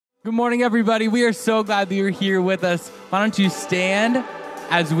Good morning, everybody. We are so glad that you're here with us. Why don't you stand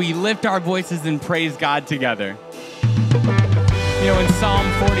as we lift our voices and praise God together? You know, in Psalm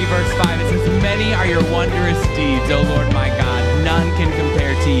 40, verse 5, it says, "Many are your wondrous deeds, O Lord my God. None can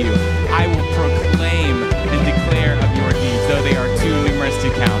compare to you. I will proclaim and declare of your deeds, though they are too numerous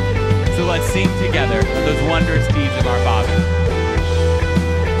to count." So let's sing together of those wondrous deeds of our Father.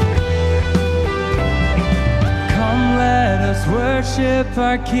 Come, let us worship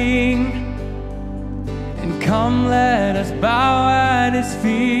our King. And come, let us bow at his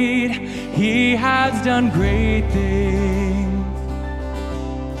feet. He has done great things.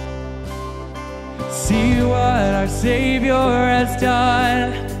 See what our Savior has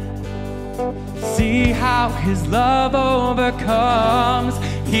done. See how his love overcomes.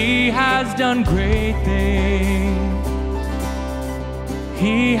 He has done great things.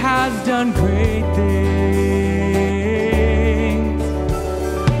 He has done great things.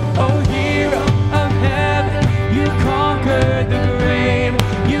 Oh, hero of heaven, you conquered the grave.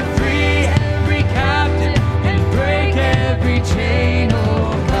 You free every captive and break every chain.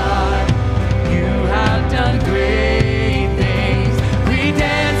 Oh God, you have done great things. We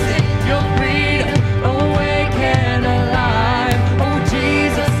dance in your freedom, awake and alive. Oh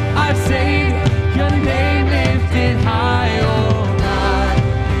Jesus, our Savior, your name lifted high. Oh God,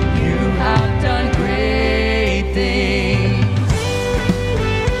 you have done great things.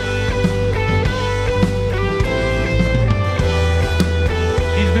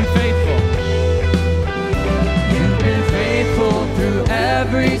 He's been faithful. You've been faithful through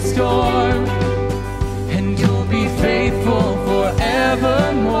every storm, and you'll be faithful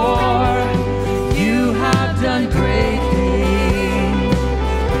forevermore. You have done great things,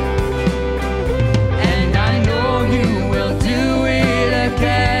 and I know you will do it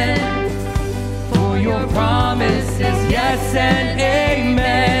again. For your promise is yes and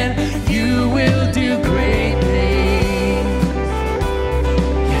amen. You will do great things.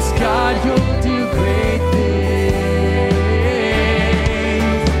 Yes, God, you'll do great things.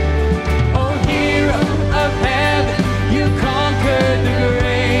 Oh, hero of heaven, you conquered the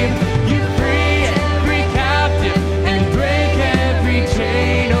grave. You free every captive and break every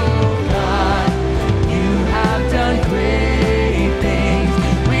chain. Oh God, you have done great things.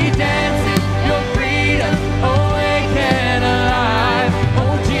 We dance in your freedom, awake and alive.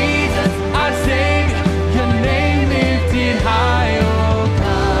 Oh Jesus, our Savior, your name lifted high. Oh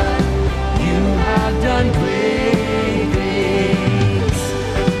God, you have done great things.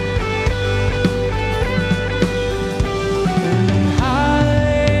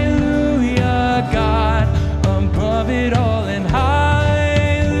 Hallelujah, God, above it all, and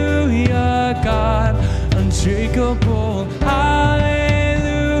hallelujah, God, unshakable. Hallelujah,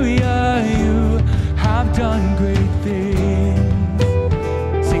 you have done great things.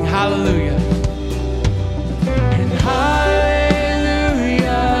 Sing hallelujah. And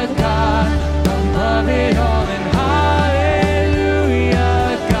hallelujah, God, above it all, and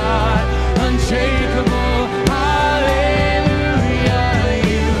hallelujah, God, unshakable. Hallelujah,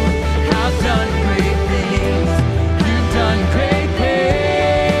 you have done great things. You've done great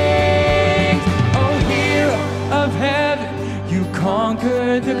things. Oh, hero of heaven, you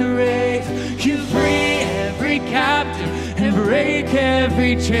conquered the grave. You free every captive and break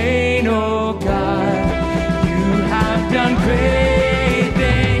every chain. Oh God, you have done great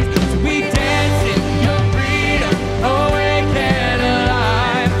things. So we dance in your freedom, awake and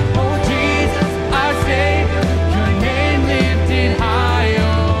alive. Oh Jesus, our Savior, your name lifted high.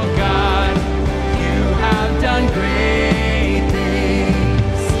 Oh God, you have done great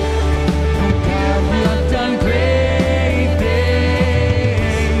things. Oh God, you have done great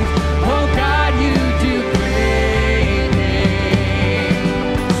things. Oh God, you do great things.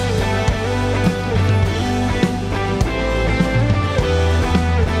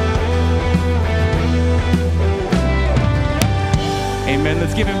 Amen.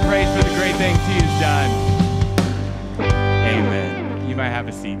 Let's give him praise for the great things he has done. Amen. You might have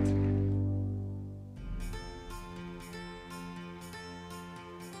a seat.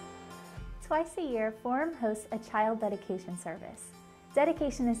 Twice a year, Forum hosts a child dedication service.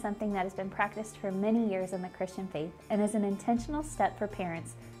 Dedication is something that has been practiced for many years in the Christian faith and is an intentional step for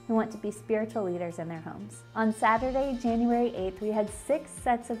parents who want to be spiritual leaders in their homes. On Saturday, January 8th, we had 6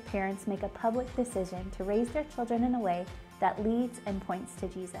 sets of parents make a public decision to raise their children in a way that leads and points to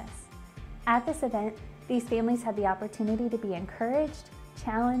Jesus. At this event, these families had the opportunity to be encouraged,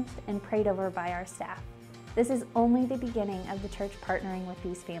 challenged, and prayed over by our staff. This is only the beginning of the church partnering with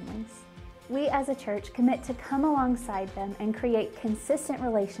these families. We as a church commit to come alongside them and create consistent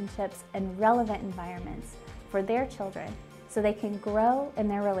relationships and relevant environments for their children so they can grow in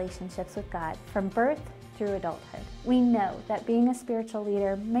their relationships with God from birth through adulthood. We know that being a spiritual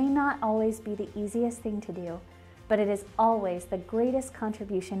leader may not always be the easiest thing to do, but it is always the greatest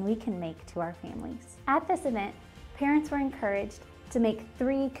contribution we can make to our families. At this event, parents were encouraged to make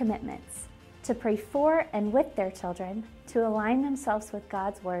 3 commitments: to pray for and with their children, to align themselves with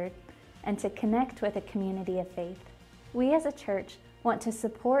God's Word, and to connect with a community of faith. We as a church want to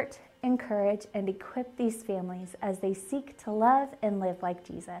support, encourage, and equip these families as they seek to love and live like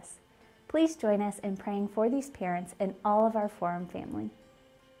Jesus. Please join us in praying for these parents and all of our Forum family.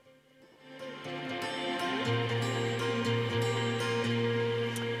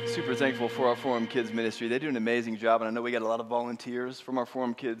 Super thankful for our Forum Kids ministry. They do an amazing job, and I know we got a lot of volunteers from our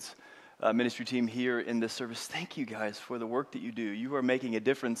Forum Kids ministry team here in this service. Thank you guys for the work that you do. You are making a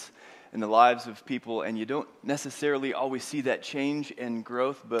difference in the lives of people, and you don't necessarily always see that change and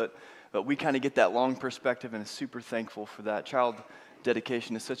growth, but we kind of get that long perspective, and are super thankful for that. Child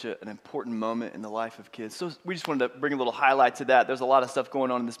dedication is such an important moment in the life of kids. So we just wanted to bring a little highlight to that. There's a lot of stuff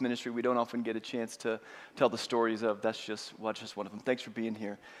going on in this ministry we don't often get a chance to tell the stories of. That's just one of them. Thanks for being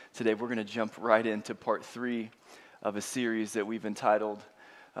here today. We're going to jump right into part 3 of a series that we've entitled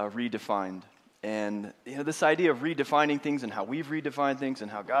Redefined. And this idea of redefining things and how we've redefined things and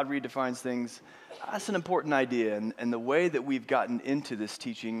how God redefines things, that's an important idea. And the way that we've gotten into this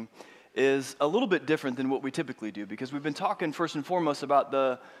teaching is a little bit different than what we typically do, because we've been talking first and foremost about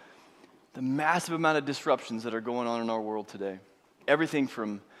the massive amount of disruptions that are going on in our world today. Everything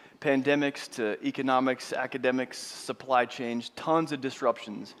from pandemics to economics, academics, supply chains, tons of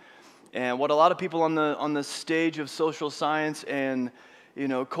disruptions. And what a lot of people on the stage of social science and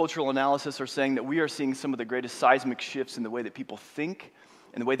cultural analysis are saying, that we are seeing some of the greatest seismic shifts in the way that people think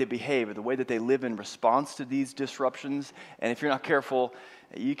and the way they behave, or the way that they live in response to these disruptions. And if you're not careful,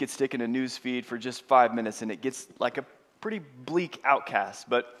 you could stick in a news feed for just 5 minutes and it gets like a pretty bleak outcast.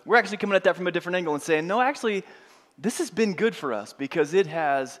 But we're actually coming at that from a different angle and saying, no, actually, this has been good for us because it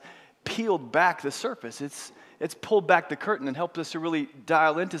has peeled back the surface. It's pulled back the curtain and helped us to really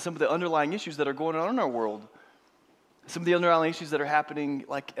dial into some of the underlying issues that are going on in our world. Some of the underlying issues that are happening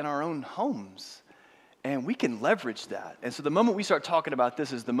like in our own homes. And we can leverage that. And so the moment we start talking about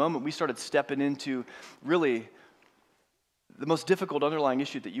this is the moment we started stepping into really the most difficult underlying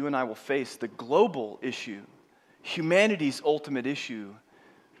issue that you and I will face, the global issue, humanity's ultimate issue,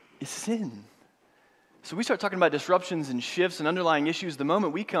 is sin. So we start talking about disruptions and shifts and underlying issues the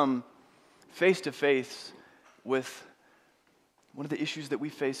moment we come face to face with one of the issues that we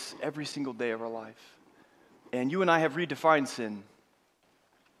face every single day of our life. And you and I have redefined sin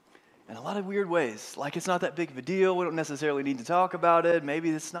in a lot of weird ways. Like, it's not that big of a deal. We don't necessarily need to talk about it. Maybe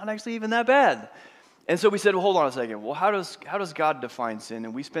it's not actually even that bad. And so we said, well, hold on a second. Well, how does God define sin?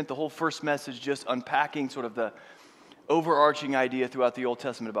 And we spent the whole first message just unpacking sort of the overarching idea throughout the Old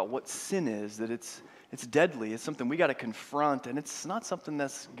Testament about what sin is, that it's deadly. It's something we got to confront, and it's not something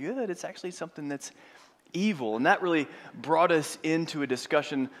that's good. It's actually something that's evil. And that really brought us into a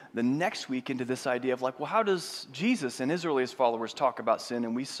discussion the next week into this idea of like, well, how does Jesus and his earliest followers talk about sin?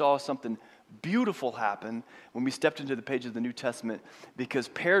 And we saw something beautiful happen when we stepped into the pages of the New Testament, because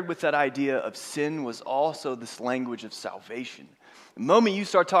paired with that idea of sin was also this language of salvation. The moment you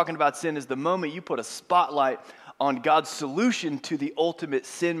start talking about sin is the moment you put a spotlight on God's solution to the ultimate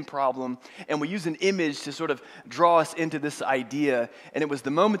sin problem. And we use an image to sort of draw us into this idea. And it was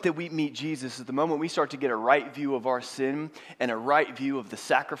the moment that we meet Jesus, is the moment we start to get a right view of our sin and a right view of the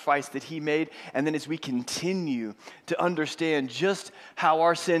sacrifice that he made. And then as we continue to understand just how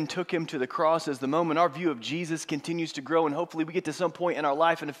our sin took him to the cross, as the moment our view of Jesus continues to grow, and hopefully we get to some point in our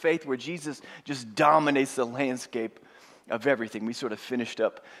life and faith where Jesus just dominates the landscape of everything. We sort of finished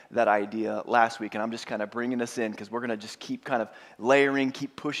up that idea last week, and I'm just kind of bringing us in because we're going to just keep kind of layering,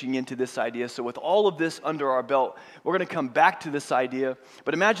 keep pushing into this idea. So with all of this under our belt, we're going to come back to this idea.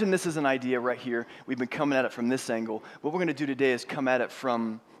 But imagine this is an idea right here. We've been coming at it from this angle. What we're going to do today is come at it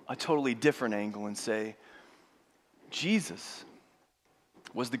from a totally different angle and say, Jesus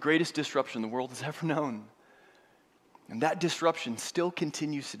was the greatest disruption the world has ever known. And that disruption still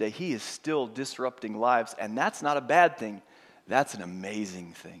continues today. He is still disrupting lives, and that's not a bad thing. That's an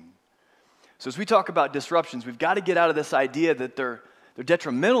amazing thing. So as we talk about disruptions, we've got to get out of this idea that they're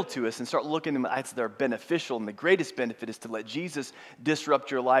detrimental to us and start looking at them as they're beneficial. And the greatest benefit is to let Jesus disrupt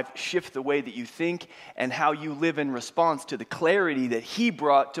your life, shift the way that you think and how you live in response to the clarity that he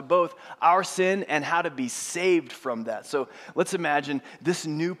brought to both our sin and how to be saved from that. So let's imagine this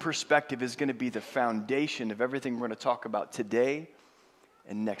new perspective is going to be the foundation of everything we're going to talk about today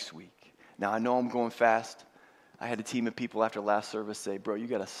and next week. Now, I know I'm going fast. I had a team of people after last service say, bro, you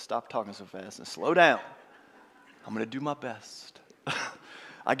got to stop talking so fast and slow down. I'm going to do my best.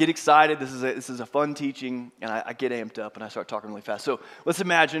 I get excited. This is a fun teaching, and I get amped up, and I start talking really fast. So let's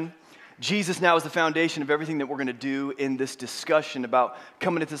imagine Jesus now is the foundation of everything that we're going to do in this discussion about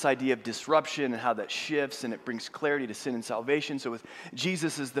coming at this idea of disruption and how that shifts, and it brings clarity to sin and salvation. So with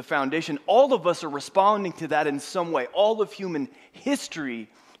Jesus as the foundation, all of us are responding to that in some way. All of human history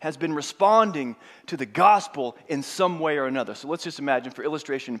has been responding to the gospel in some way or another. So let's just imagine, for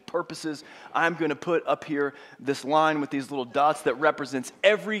illustration purposes, I'm going to put up here this line with these little dots that represents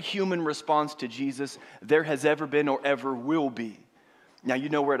every human response to Jesus there has ever been or ever will be. Now, you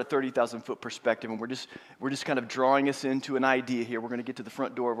know we're at a 30,000-foot perspective, and we're just kind of drawing us into an idea here. We're going to get to the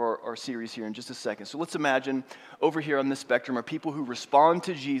front door of our series here in just a second. So let's imagine over here on this spectrum are people who respond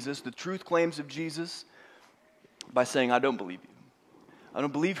to Jesus, the truth claims of Jesus, by saying, I don't believe you. I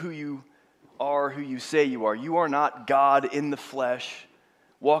don't believe who you are, who you say you are. You are not God in the flesh,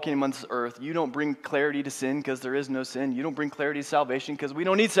 walking amongst the earth. You don't bring clarity to sin because there is no sin. You don't bring clarity to salvation because we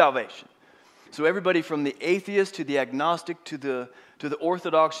don't need salvation. So everybody from the atheist to the agnostic to the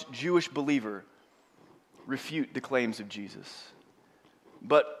Orthodox Jewish believer refute the claims of Jesus.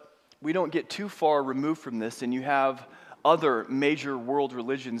 But we don't get too far removed from this, and you have other major world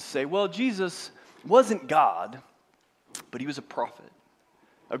religions say, well, Jesus wasn't God, but he was a prophet.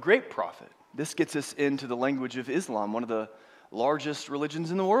 A great prophet. This gets us into the language of Islam, one of the largest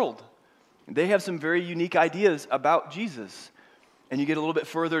religions in the world. They have some very unique ideas about Jesus. And you get a little bit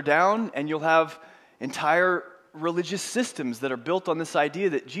further down, and you'll have entire religious systems that are built on this idea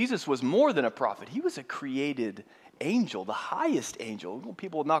that Jesus was more than a prophet. He was a created angel, the highest angel.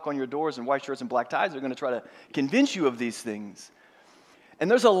 People will knock on your doors in white shirts and black ties. They're going to try to convince you of these things.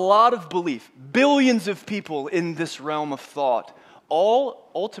 And there's a lot of belief, billions of people in this realm of thought, all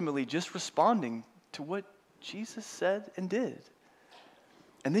ultimately just responding to what Jesus said and did.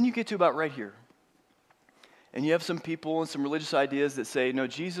 And then you get to about right here. And you have some people and some religious ideas that say, no,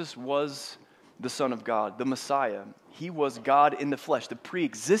 Jesus was the Son of God, the Messiah. He was God in the flesh, the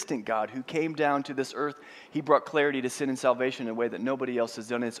pre-existent God who came down to this earth. He brought clarity to sin and salvation in a way that nobody else has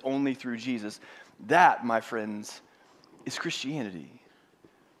done. It's only through Jesus. That, my friends, is Christianity.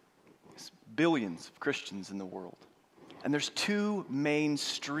 It's billions of Christians in the world. And there's two main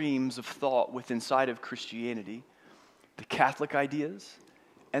streams of thought within inside of Christianity: the Catholic ideas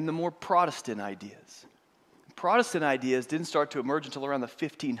and the more Protestant ideas. Protestant ideas didn't start to emerge until around the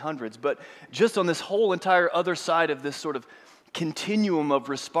 1500s, but just on this whole entire other side of this sort of continuum of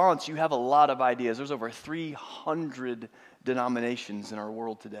response, you have a lot of ideas. There's over 300 denominations in our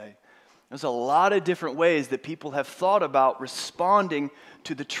world today. There's a lot of different ways that people have thought about responding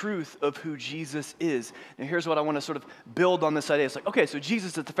to the truth of who Jesus is. Now here's what I want to sort of build on this idea. It's like, okay, so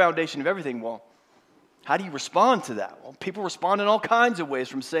Jesus is the foundation of everything. Well, how do you respond to that? Well, people respond in all kinds of ways,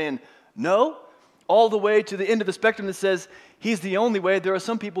 from saying no all the way to the end of the spectrum that says he's the only way. There are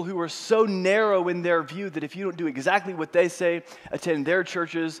some people who are so narrow in their view that if you don't do exactly what they say, attend their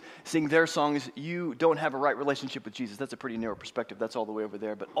churches, sing their songs, you don't have a right relationship with Jesus. That's a pretty narrow perspective. That's all the way over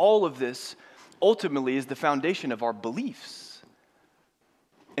there. But all of this ultimately is the foundation of our beliefs.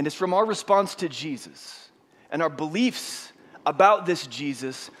 And it's from our response to Jesus and our beliefs about this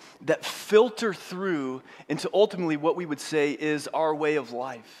Jesus that filter through into ultimately what we would say is our way of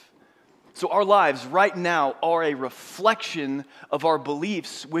life. So our lives right now are a reflection of our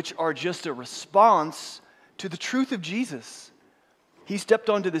beliefs, which are just a response to the truth of Jesus. He stepped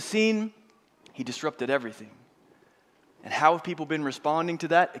onto the scene. He disrupted everything. And how have people been responding to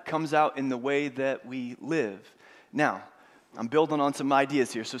that? It comes out in the way that we live. Now, I'm building on some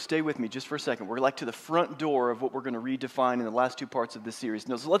ideas here, so stay with me just for a second. We're like to the front door of what we're going to redefine in the last two parts of this series.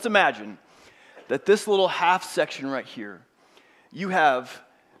 Now, so let's imagine that this little half section right here, you have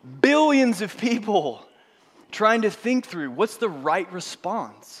billions of people trying to think through what's the right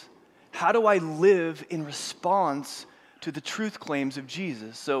response. How do I live in response to the truth claims of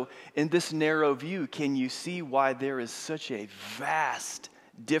Jesus? So in this narrow view, can you see why there is such a vast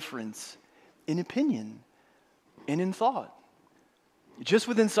difference in opinion and in thought? Just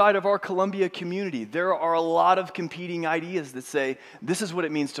within inside of our Columbia community, there are a lot of competing ideas that say, this is what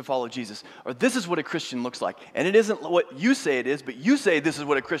it means to follow Jesus, or this is what a Christian looks like. And it isn't what you say it is, but you say this is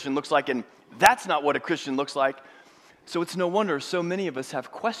what a Christian looks like, and that's not what a Christian looks like. So it's no wonder so many of us have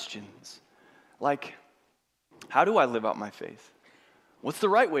questions like, how do I live out my faith? What's the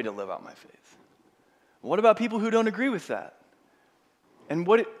right way to live out my faith? What about people who don't agree with that? And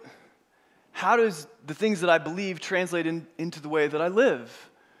how does the things that I believe translate into the way that I live?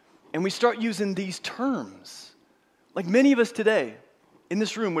 And we start using these terms. Like many of us today in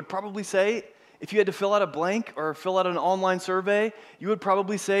this room would probably say, if you had to fill out a blank or fill out an online survey, you would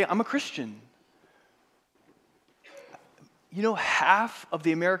probably say, I'm a Christian. you know, half of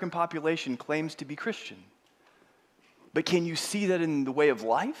the American population claims to be Christian. But can you see that in the way of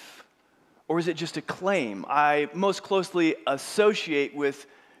life? Or is it just a claim? I most closely associate with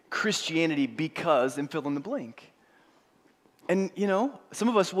Christianity because, and fill in the blank. And, you know, some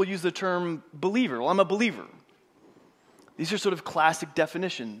of us will use the term believer. Well, I'm a believer. These are sort of classic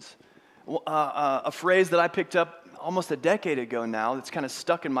definitions. A phrase that I picked up almost a decade ago now that's kind of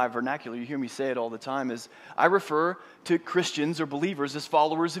stuck in my vernacular, you hear me say it all the time, is I refer to Christians or believers as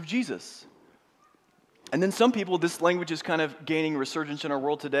followers of Jesus. And then some people, this language is kind of gaining resurgence in our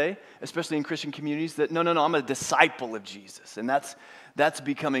world today, especially in Christian communities, that no, I'm a disciple of Jesus. And that's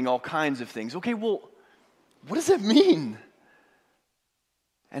becoming all kinds of things. Okay, well, what does that mean?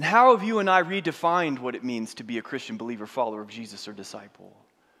 And how have you and I redefined what it means to be a Christian believer, follower of Jesus, or disciple?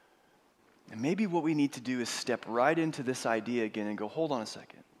 And maybe what we need to do is step right into this idea again and go, hold on a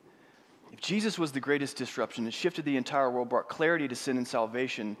second. If Jesus was the greatest disruption, it shifted the entire world, brought clarity to sin and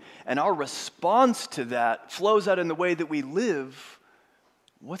salvation, and our response to that flows out in the way that we live,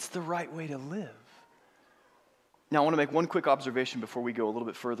 what's the right way to live? Now, I want to make one quick observation before we go a little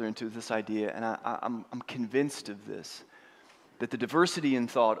bit further into this idea, and I'm convinced of this, that the diversity in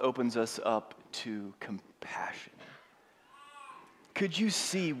thought opens us up to compassion. Could you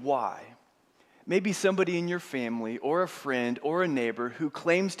see why? Maybe somebody in your family or a friend or a neighbor who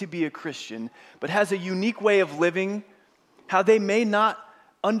claims to be a Christian but has a unique way of living, how they may not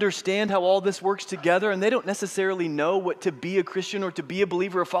understand how all this works together and they don't necessarily know what to be a Christian or to be a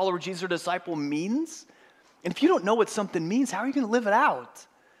believer, a follower of Jesus, or disciple means. And if you don't know what something means, how are you going to live it out?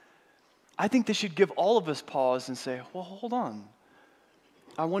 I think this should give all of us pause and say, well, hold on.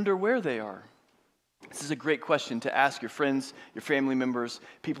 I wonder where they are. This is a great question to ask your friends, your family members,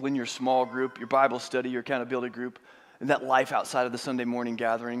 people in your small group, your Bible study, your accountability group, and that life outside of the Sunday morning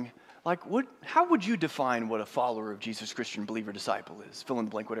gathering. Like, how would you define what a follower of Jesus, Christian, believer, disciple is? Fill in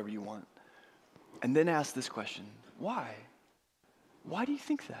the blank, whatever you want. And then ask this question, why? Why do you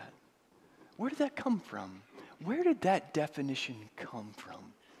think that? Where did that come from? Where did that definition come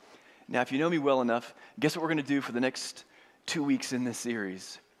from? Now, if you know me well enough, guess what we're going to do for the next 2 weeks in this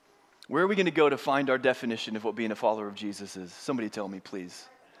series? Where are we going to go to find our definition of what being a follower of Jesus is? Somebody tell me, please.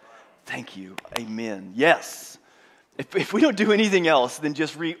 Thank you. Amen. Yes. If we don't do anything else, then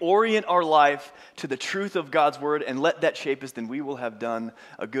just reorient our life to the truth of God's word and let that shape us, then we will have done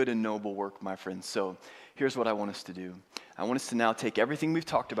a good and noble work, my friends. So here's what I want us to do. I want us to now take everything we've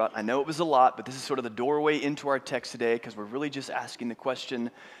talked about. I know it was a lot, but this is sort of the doorway into our text today because we're really just asking the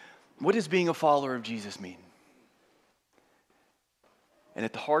question, what does being a follower of Jesus mean? And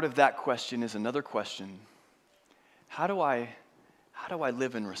at the heart of that question is another question. How do I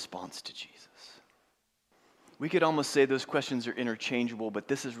live in response to Jesus? We could almost say those questions are interchangeable, but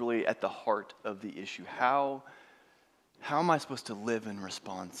this is really at the heart of the issue. How am I supposed to live in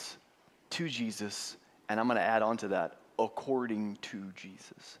response to Jesus? And I'm going to add on to that, according to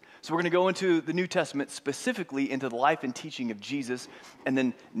Jesus. So we're going to go into the New Testament, specifically into the life and teaching of Jesus. And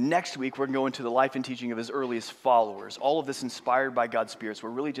then next week, we're going to go into the life and teaching of his earliest followers. All of this inspired by God's Spirit. So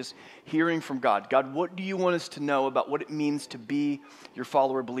we're really just hearing from God. God, what do you want us to know about what it means to be your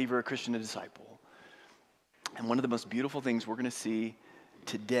follower, believer, a Christian, a disciple? And one of the most beautiful things we're going to see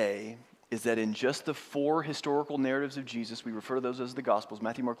today is that in just the 4 historical narratives of Jesus, we refer to those as the Gospels,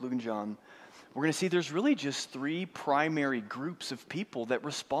 Matthew, Mark, Luke, and John, we're going to see there's really just 3 primary groups of people that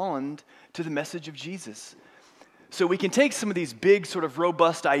respond to the message of Jesus. So we can take some of these big sort of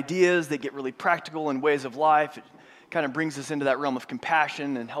robust ideas that get really practical in ways of life. It kind of brings us into that realm of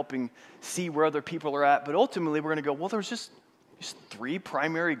compassion and helping see where other people are at. But ultimately we're going to go, well, there's just 3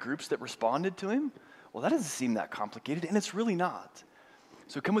 primary groups that responded to him. Well, that doesn't seem that complicated, and it's really not.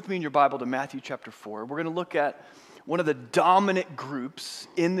 So come with me in your Bible to Matthew chapter 4. We're going to look at one of the dominant groups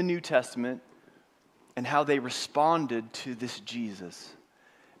in the New Testament and how they responded to this Jesus.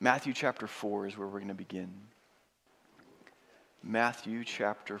 Matthew chapter 4 is where we're going to begin. Matthew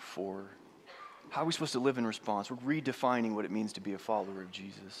chapter 4. How are we supposed to live in response? We're redefining what it means to be a follower of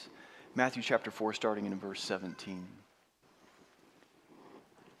Jesus. Matthew chapter 4, starting in verse 17.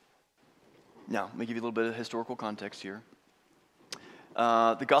 Now, let me give you a little bit of historical context here.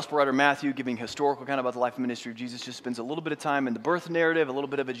 The gospel writer Matthew, giving historical kind of about the life and ministry of Jesus, just spends a little bit of time in the birth narrative, a little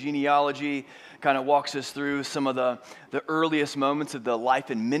bit of a genealogy, kind of walks us through some of the earliest moments of the life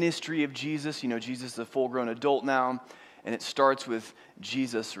and ministry of Jesus. You know, Jesus is a full-grown adult now, and it starts with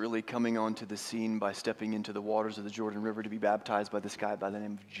Jesus really coming onto the scene by stepping into the waters of the Jordan River to be baptized by this guy by the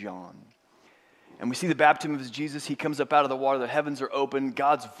name of John. And we see the baptism of Jesus. He comes up out of the water. The heavens are open.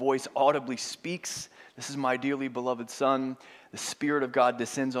 God's voice audibly speaks This is my dearly beloved Son. The Spirit of God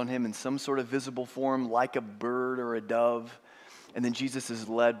descends on him in some sort of visible form like a bird or a dove. And then Jesus is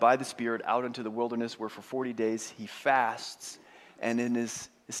led by the Spirit out into the wilderness where for 40 days he fasts and then is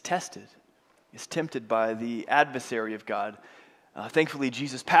tested, is tempted by the adversary of God. Thankfully,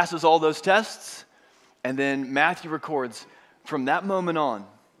 Jesus passes all those tests. And then Matthew records, from that moment on,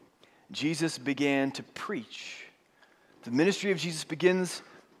 Jesus began to preach. The ministry of Jesus begins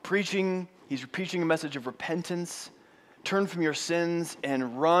preaching. He's preaching a message of repentance. Turn from your sins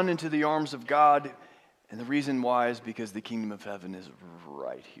and run into the arms of God. And the reason why is because the kingdom of heaven is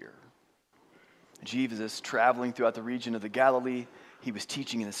right here. Jesus traveling throughout the region of the Galilee. He was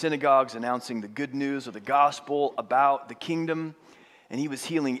teaching in the synagogues, announcing the good news of the gospel about the kingdom. And he was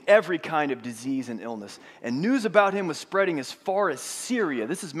healing every kind of disease and illness. And news about him was spreading as far as Syria.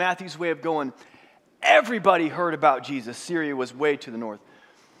 This is Matthew's way of going, everybody heard about Jesus. Syria was way to the north.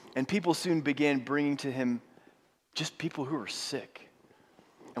 And people soon began bringing to him just people who were sick.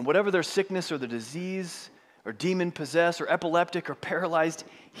 And whatever their sickness or the disease or demon-possessed or epileptic or paralyzed,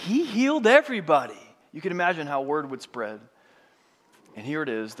 he healed everybody. You can imagine how word would spread. And here it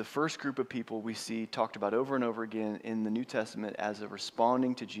is, the first group of people we see talked about over and over again in the New Testament as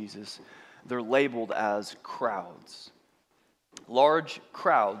responding to Jesus. They're labeled as crowds. Large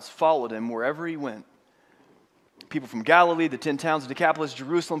crowds followed him wherever he went. People from Galilee, the 10 towns of Decapolis,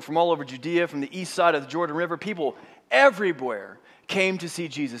 Jerusalem, from all over Judea, from the east side of the Jordan River, people everywhere came to see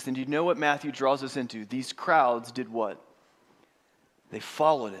Jesus. And do you know what Matthew draws us into? These crowds did what? They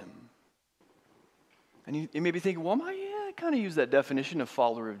followed him. And you may be thinking, well, I kind of use that definition of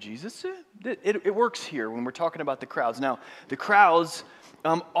follower of Jesus. It works here when we're talking about the crowds. Now, the crowds,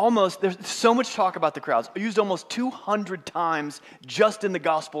 there's so much talk about the crowds. Used almost 200 times just in the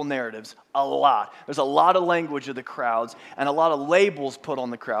gospel narratives. A lot. There's a lot of language of the crowds and a lot of labels put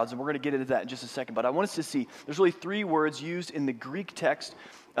on the crowds. And we're going to get into that in just a second. But I want us to see, there's really 3 words used in the Greek text.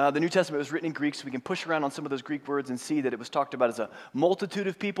 The New Testament was written in Greek, so we can push around on some of those Greek words and see that it was talked about as a multitude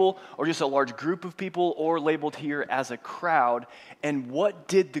of people or just a large group of people or labeled here as a crowd. And what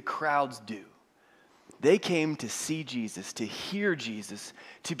did the crowds do? They came to see Jesus, to hear Jesus,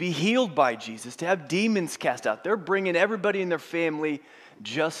 to be healed by Jesus, to have demons cast out. They're bringing everybody in their family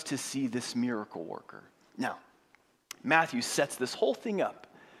just to see this miracle worker. Now, Matthew sets this whole thing up,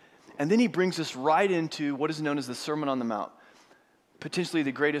 and then he brings us right into what is known as the Sermon on the Mount. Potentially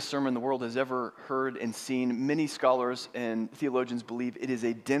the greatest sermon the world has ever heard and seen. Many scholars and theologians believe it is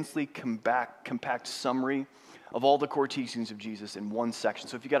a densely compact summary of all the core teachings of Jesus in one section.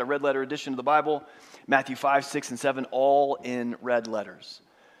 So if you got a red letter edition of the Bible, Matthew 5, 6, and 7, all in red letters.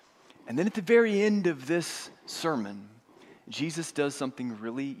 And then at the very end of this sermon, Jesus does something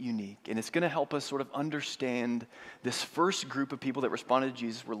really unique, and it's going to help us sort of understand this first group of people that responded to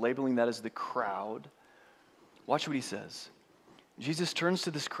Jesus. We're labeling that as the crowd. Watch what he says. Jesus turns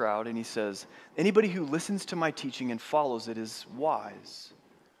to this crowd and he says, anybody who listens to my teaching and follows it is wise,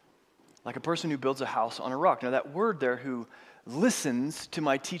 like a person who builds a house on a rock. Now that word there, who listens to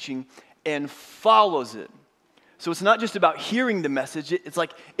my teaching and follows it. So it's not just about hearing the message, it's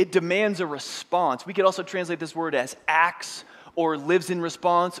like it demands a response. We could also translate this word as acts or lives in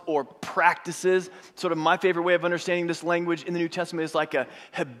response or practices. Sort of my favorite way of understanding this language in the New Testament is like a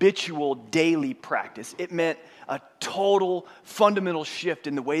habitual daily practice. It meant a total fundamental shift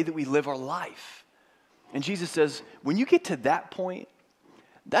in the way that we live our life. And Jesus says, when you get to that point,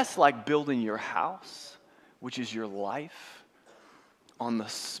 that's like building your house, which is your life, on the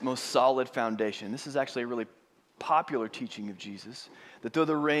most solid foundation. This is actually a really popular teaching of Jesus, that though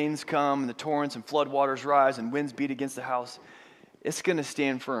the rains come and the torrents and floodwaters rise and winds beat against the house, it's going to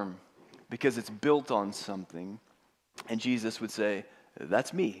stand firm because it's built on something. And Jesus would say,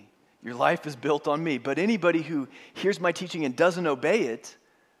 that's me. Your life is built on me. But anybody who hears my teaching and doesn't obey it,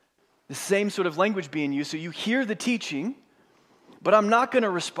 the same sort of language being used. So you hear the teaching, but I'm not going to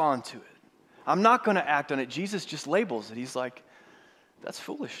respond to it. I'm not going to act on it. Jesus just labels it. He's like, that's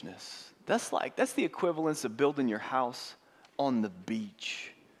foolishness. That's the equivalence of building your house on the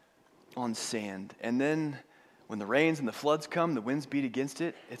beach, on sand. And then when the rains and the floods come, the winds beat against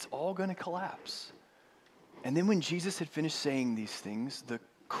it, it's all going to collapse. And then when Jesus had finished saying these things, the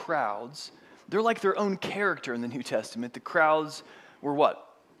crowds, they're like their own character in the New Testament. The crowds were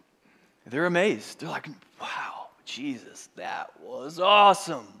what? They're amazed. They're like, wow, Jesus, that was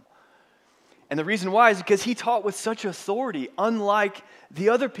awesome. And the reason why is because he taught with such authority, unlike the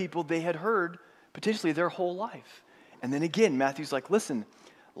other people they had heard potentially their whole life. And then again, Matthew's like, listen,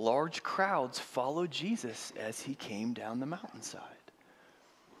 large crowds followed Jesus as he came down the mountainside.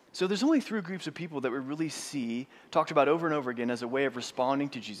 So there's only three groups of people that we really see talked about over and over again as a way of responding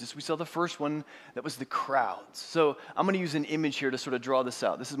to Jesus. We saw the first one, that was the crowds. So I'm going to use an image here to sort of draw this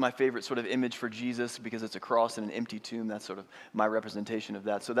out. This is my favorite sort of image for Jesus because it's a cross and an empty tomb. That's sort of my representation of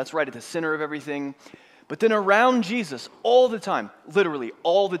that. So that's right at the center of everything. But then around Jesus, all the time, literally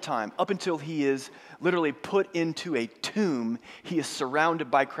all the time, up until he is literally put into a tomb, he is surrounded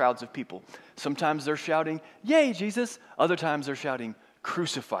by crowds of people. Sometimes they're shouting, "Yay, Jesus!" Other times they're shouting,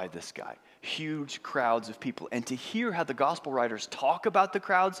 "Crucify this guy." Huge crowds of people. And to hear how the gospel writers talk about the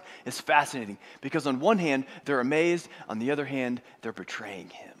crowds is fascinating because on one hand, they're amazed. On the other hand, they're betraying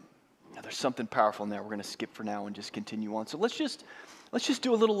him. Now, there's something powerful in there. We're going to skip for now and just continue on. So let's just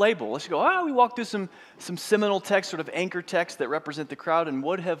do a little label. Let's go, we walked through some seminal texts, sort of anchor texts that represent the crowd, and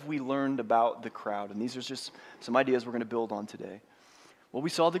what have we learned about the crowd? And these are just some ideas we're going to build on today. Well, we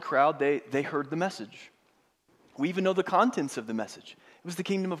saw the crowd. They heard the message. We even know the contents of the message. It was the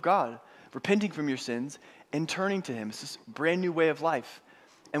kingdom of God, repenting from your sins and turning to him. It's this brand new way of life.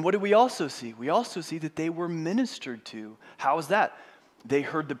 And what do we also see? We also see that they were ministered to. How is that? They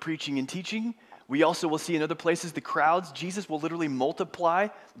heard the preaching and teaching. We also will see in other places the crowds. Jesus will literally multiply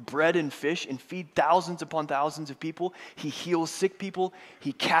bread and fish and feed thousands upon thousands of people. He heals sick people.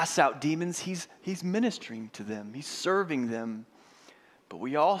 He casts out demons. He's ministering to them. He's serving them. But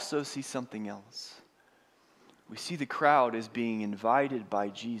we also see something else. We see the crowd as being invited by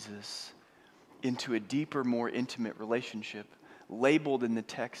Jesus into a deeper, more intimate relationship, labeled in the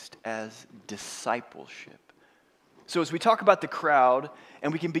text as discipleship. So as we talk about the crowd,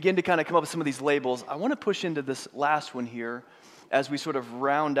 and we can begin to kind of come up with some of these labels, I want to push into this last one here as we sort of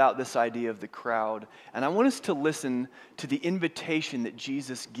round out this idea of the crowd. And I want us to listen to the invitation that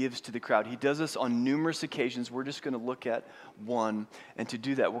Jesus gives to the crowd. He does this on numerous occasions. We're just going to look at one. And to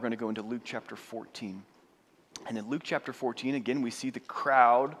do that, we're going to go into Luke chapter 14. And in Luke chapter 14, again, we see the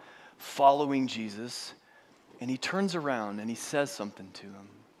crowd following Jesus. And he turns around and he says something to him.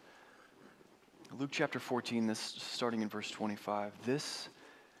 Luke chapter 14, this starting in verse 25. This,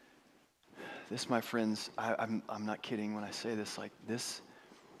 my friends, I'm not kidding when I say this. Like this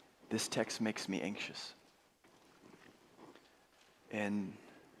text makes me anxious, and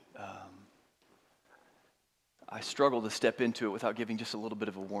I struggle to step into it without giving just a little bit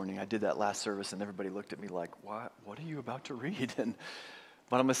of a warning. I did that last service, and everybody looked at me like, "What are you about to read?" But I'm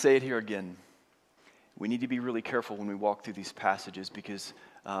going to say it here again. We need to be really careful when we walk through these passages because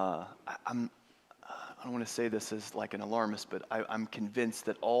I don't want to say this as like an alarmist, but I'm convinced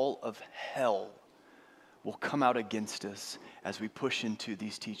that all of hell will come out against us as we push into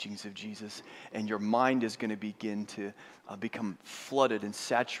these teachings of Jesus, and your mind is going to begin to become flooded and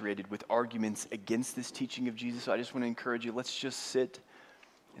saturated with arguments against this teaching of Jesus. So I just want to encourage you, let's just sit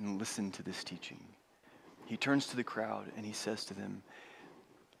and listen to this teaching. He turns to the crowd and he says to them,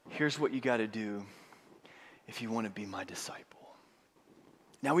 "Here's what you got to do if you want to be my disciple."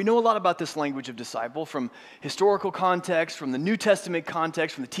 Now, we know a lot about this language of disciple from historical context, from the New Testament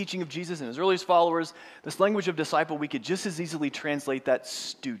context, from the teaching of Jesus and his earliest followers. This language of disciple, we could just as easily translate that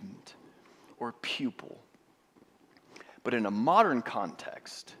student or pupil. But in a modern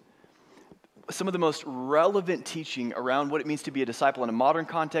context, some of the most relevant teaching around what it means to be a disciple in a modern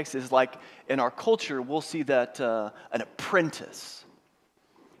context is like in our culture, we'll see that an apprentice.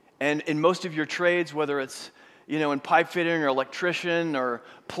 And in most of your trades, whether it's in pipe fitting or electrician or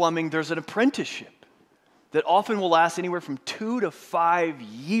plumbing, there's an apprenticeship that often will last anywhere from 2 to 5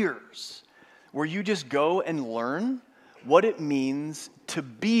 years where you just go and learn what it means to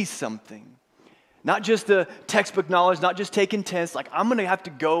be something. Not just the textbook knowledge, not just taking tests. Like, I'm going to have to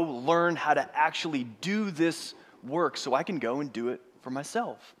go learn how to actually do this work so I can go and do it for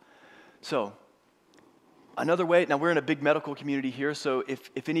myself. So, another way, now we're in a big medical community here, so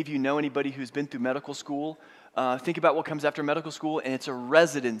if any of you know anybody who's been through medical school, think about what comes after medical school, and it's a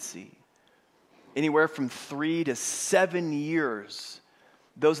residency. Anywhere from 3 to 7 years.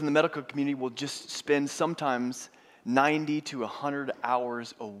 Those in the medical community will just spend sometimes 90 to 100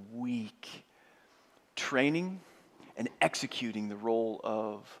 hours a week training and executing the role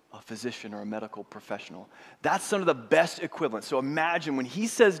of a physician or a medical professional. That's some of the best equivalent. So imagine when he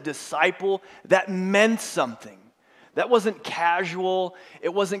says disciple, that meant something. That wasn't casual.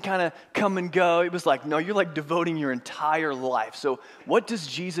 It wasn't kind of come and go. It was like, no, you're like devoting your entire life. So what does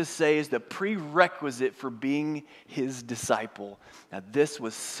Jesus say is the prerequisite for being his disciple? Now, this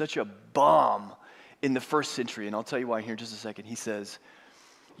was such a bomb in the first century, and I'll tell you why here in just a second. He says,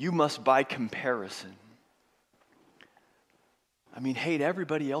 you must, by comparison, hate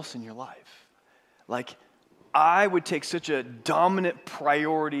everybody else in your life. Like, I would take such a dominant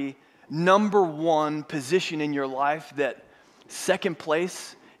priority, number one position in your life that second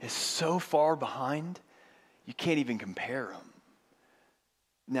place is so far behind, you can't even compare them.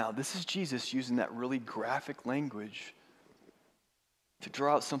 Now, this is Jesus using that really graphic language to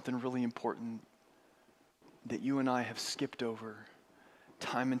draw out something really important that you and I have skipped over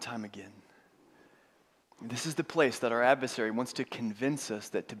time and time again. This is the place that our adversary wants to convince us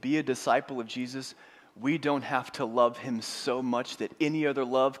that to be a disciple of Jesus, we don't have to love him so much that any other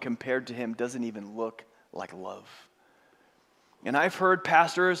love compared to him doesn't even look like love. And I've heard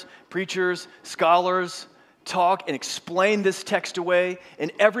pastors, preachers, scholars talk and explain this text away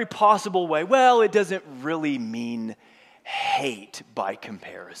in every possible way. Well, it doesn't really mean hate by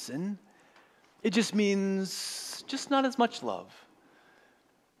comparison. It just means just not as much love.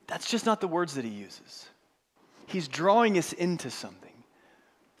 That's just not the words that he uses. He's drawing us into something.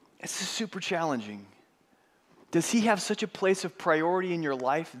 It's super challenging. Does he have such a place of priority in your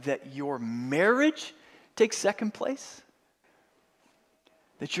life that your marriage takes second place?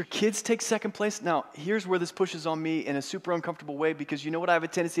 That your kids take second place? Now, here's where this pushes on me in a super uncomfortable way, because you know what I have a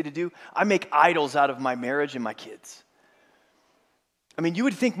tendency to do? I make idols out of my marriage and my kids. I mean, you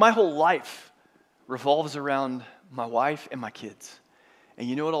would think my whole life revolves around my wife and my kids. And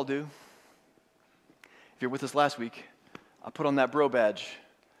you know what I'll do? If you're with us last week, I put on that bro badge,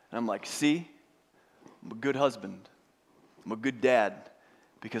 and I'm like, see, I'm a good husband. I'm a good dad,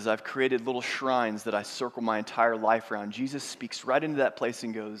 because I've created little shrines that I circle my entire life around. Jesus speaks right into that place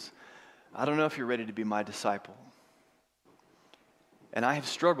and goes, I don't know if you're ready to be my disciple. And I have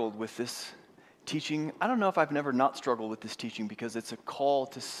struggled with this teaching. I don't know if I've never not struggled with this teaching, because it's a call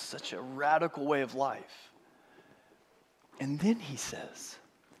to such a radical way of life. And then he says,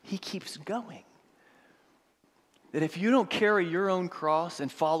 he keeps going, that if you don't carry your own cross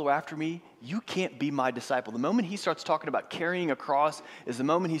and follow after me, you can't be my disciple. The moment he starts talking about carrying a cross is the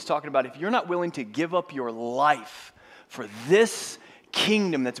moment he's talking about if you're not willing to give up your life for this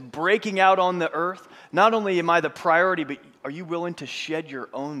kingdom that's breaking out on the earth, not only am I the priority, but are you willing to shed your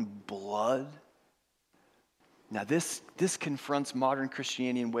own blood? Now this confronts modern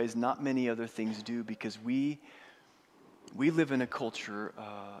Christianity in ways not many other things do, because we live in a culture,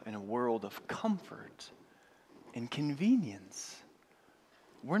 in a world of comfort and convenience.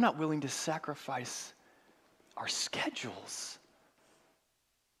 We're not willing to sacrifice our schedules,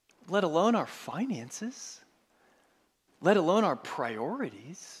 let alone our finances, let alone our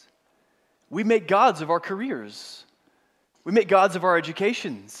priorities. We make gods of our careers. We make gods of our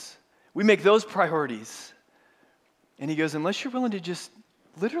educations. We make those priorities. And he goes, unless you're willing to just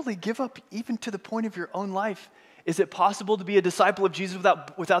literally give up even to the point of your own life, is it possible to be a disciple of Jesus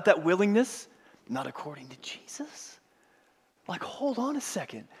without that willingness? Not according to Jesus. Like, hold on a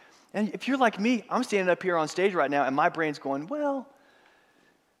second. And if you're like me, I'm standing up here on stage right now and my brain's going, well,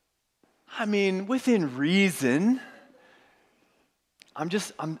 I mean, within reason.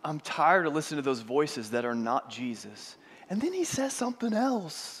 I'm tired of listening to those voices that are not Jesus. And then he says something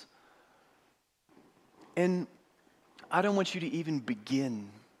else. And I don't want you to even begin.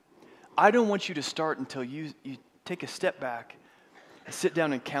 I don't want you to start until you take a step back and sit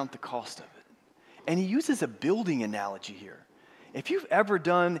down and count the cost of it. And he uses a building analogy here. If you've ever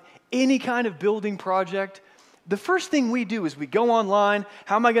done any kind of building project, the first thing we do is we go online.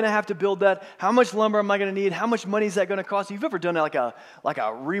 How am I going to have to build that? How much lumber am I going to need? How much money is that going to cost? If you've ever done like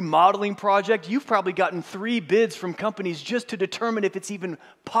a remodeling project, you've probably gotten 3 bids from companies just to determine if it's even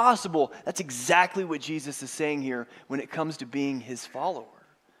possible. That's exactly what Jesus is saying here when it comes to being his follower.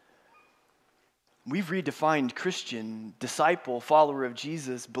 We've redefined Christian, disciple, follower of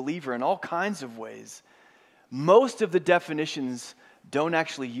Jesus, believer in all kinds of ways. Most of the definitions don't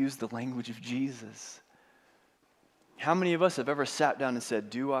actually use the language of Jesus. How many of us have ever sat down and said,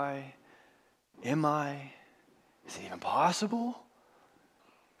 do I? Am I? Is it even possible?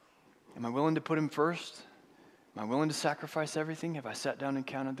 Am I willing to put him first? Am I willing to sacrifice everything? Have I sat down and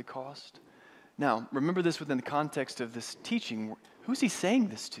counted the cost? Now, remember this within the context of this teaching. Who's he saying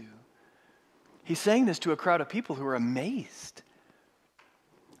this to? He's saying this to a crowd of people who are amazed.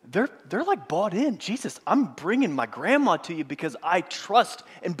 They're like bought in. Jesus, I'm bringing my grandma to you because I trust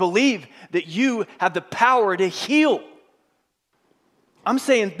and believe that you have the power to heal. I'm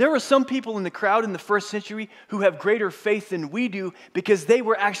saying there were some people in the crowd in the first century who have greater faith than we do, because they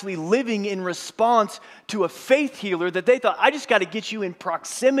were actually living in response to a faith healer that they thought, I just got to get you in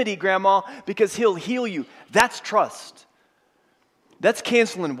proximity, Grandma, because he'll heal you. That's trust. That's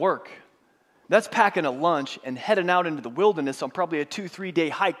canceling work. That's packing a lunch and heading out into the wilderness on probably a 2-3 day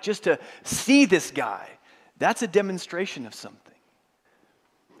hike just to see this guy. That's a demonstration of something.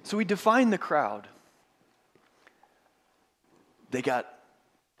 So we define the crowd. They got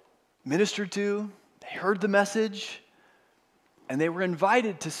ministered to, they heard the message, And they were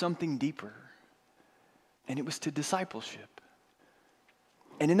invited to something deeper. And it was to discipleship.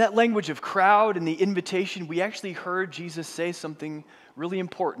 And in that language of crowd and the invitation, we actually heard Jesus say something really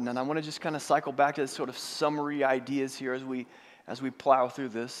important. And I want to just kind of cycle back to this sort of summary ideas here as we plow through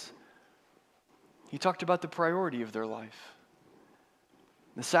this. He talked about the priority of their life,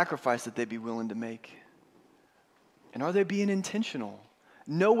 the sacrifice that they'd be willing to make. And are they being intentional?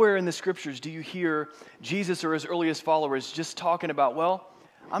 Nowhere in the scriptures do you hear Jesus or his earliest followers just talking about, well,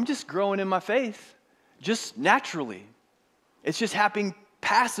 I'm just growing in my faith, just naturally. It's just happening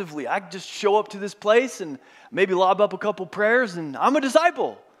passively. I just show up to this place and maybe lob up a couple prayers and I'm a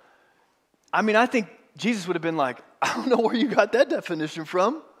disciple. I mean, I think Jesus would have been like, I don't know where you got that definition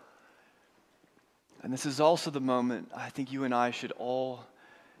from. And this is also the moment I think you and I should all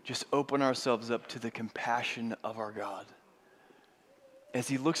just open ourselves up to the compassion of our God. As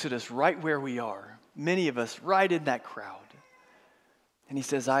he looks at us right where we are, many of us right in that crowd. And he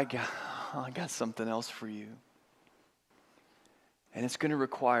says, I got something else for you. And it's going to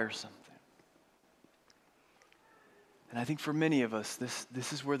require something. And I think for many of us,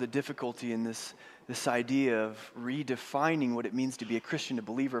 this is where the difficulty in this idea of redefining what it means to be a Christian, a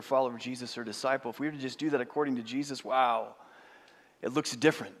believer, a follower of Jesus, or a disciple. If we were to just do that according to Jesus, wow, it looks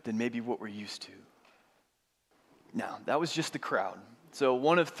different than maybe what we're used to. Now, that was just the crowd. So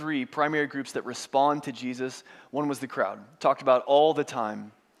one of three primary groups that respond to Jesus, one was the crowd. Talked about all the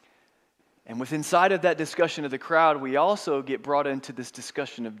time. And within inside of that discussion of the crowd, we also get brought into this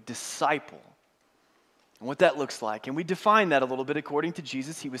discussion of disciple and what that looks like. And we define that a little bit according to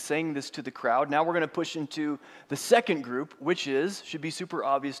Jesus. He was saying this to the crowd. Now we're going to push into the second group, which should be super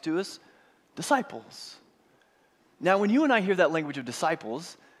obvious to us, disciples. Now, when you and I hear that language of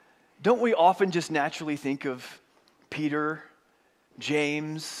disciples, don't we often just naturally think of Peter,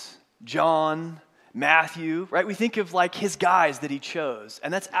 James, John, Matthew, right? We think of like his guys that he chose,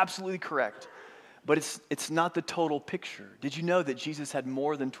 and that's absolutely correct. But it's not the total picture. Did you know that Jesus had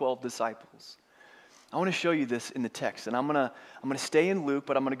more than 12 disciples? I want to show you this in the text, and I'm going to stay in Luke,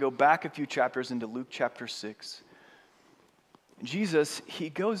 but I'm going to go back a few chapters into Luke chapter 6. Jesus, he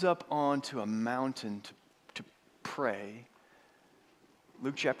goes up onto a mountain to pray,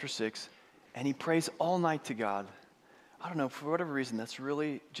 Luke chapter 6, and he prays all night to God. I don't know, for whatever reason, that's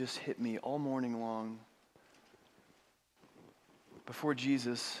really just hit me all morning long. Before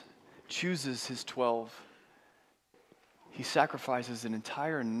Jesus chooses his 12, he sacrifices an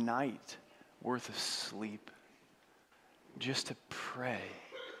entire night worth of sleep just to pray.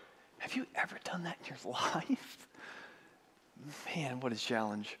 Have you ever done that in your life? Man, what a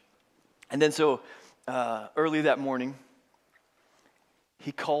challenge. And then so early that morning,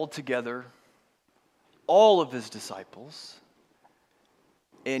 he called together all of his disciples,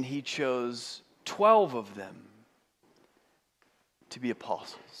 and he chose 12 of them to be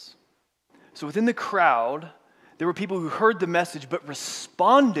apostles. So within the crowd, there were people who heard the message but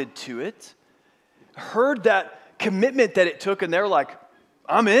responded to it, heard that commitment that it took, and they're like,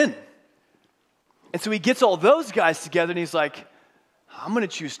 I'm in. And so he gets all those guys together, and he's like, I'm going to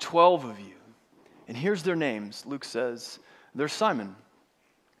choose 12 of you. And here's their names. Luke says, there's Simon.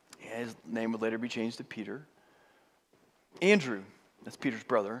 His name would later be changed to Peter. Andrew, that's Peter's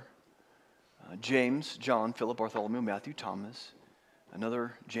brother. James, John, Philip, Bartholomew, Matthew, Thomas.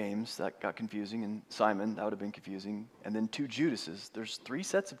 Another James, that got confusing. And Simon, that would have been confusing. And then 2 Judases. There's 3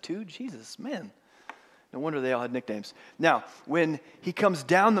 sets of 2? Jesus, man. No wonder they all had nicknames. Now, when he comes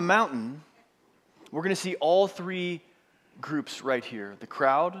down the mountain, we're going to see all 3 groups right here. The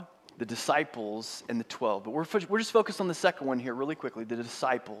crowd, the disciples, and the 12. But we're just focused on the second one here really quickly, the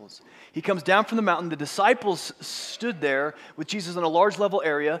disciples. He comes down from the mountain. The disciples stood there with Jesus in a large level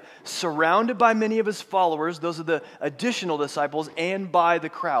area, surrounded by many of his followers. Those are the additional disciples, and by the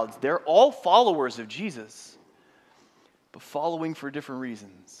crowds. They're all followers of Jesus, but following for different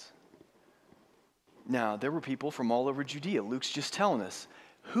reasons. Now, there were people from all over Judea. Luke's just telling us.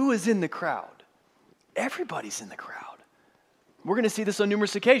 Who is in the crowd? Everybody's in the crowd. We're going to see this on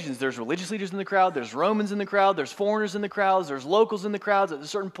numerous occasions. There's religious leaders in the crowd. There's Romans in the crowd. There's foreigners in the crowds. There's locals in the crowds. At a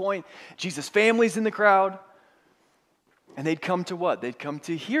certain point, Jesus' family's in the crowd. And they'd come to what? They'd come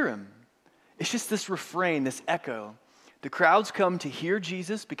to hear him. It's just this refrain, this echo. The crowds come to hear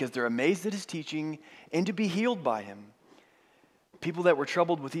Jesus because they're amazed at his teaching and to be healed by him. People that were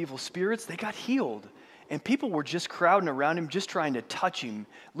troubled with evil spirits, they got healed. And people were just crowding around him, just trying to touch him.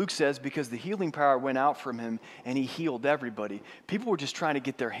 Luke says because the healing power went out from him and he healed everybody. People were just trying to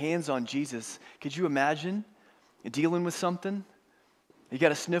get their hands on Jesus. Could you imagine dealing with something? You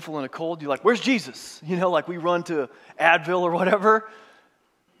got a sniffle and a cold. You're like, where's Jesus? You know, like we run to Advil or whatever.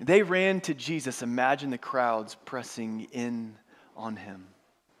 They ran to Jesus. Imagine the crowds pressing in on him.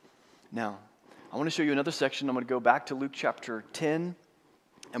 Now, I want to show you another section. I'm going to go back to Luke chapter 10,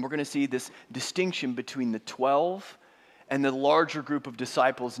 and we're going to see this distinction between the 12 and the larger group of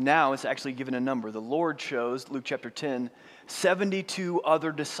disciples. Now it's actually given a number. The Lord chose, Luke chapter 10, 72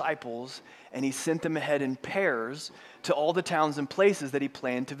 other disciples, and he sent them ahead in pairs to all the towns and places that he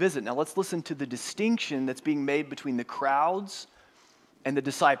planned to visit. Now let's listen to the distinction that's being made between the crowds and the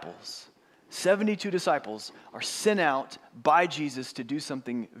disciples. 72 disciples are sent out by Jesus to do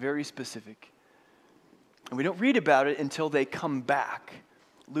something very specific. And we don't read about it until they come back.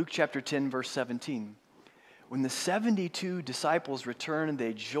 Luke chapter 10, verse 17. When the 72 disciples returned,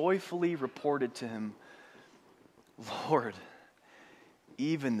 they joyfully reported to him, Lord,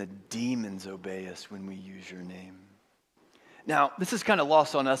 even the demons obey us when we use your name. Now, this is kind of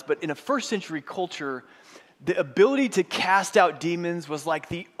lost on us, but in a first century culture, the ability to cast out demons was like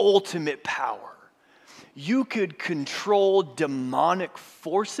the ultimate power. You could control demonic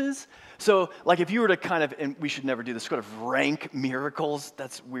forces. So, like if you were to kind of, and we should never do this, sort of rank miracles,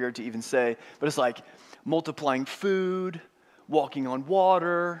 that's weird to even say, but it's like multiplying food, walking on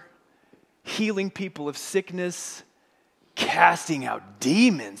water, healing people of sickness, casting out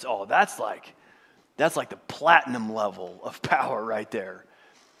demons. Oh, that's like the platinum level of power right there.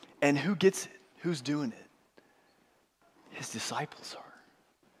 And who gets it? Who's doing it? His disciples are.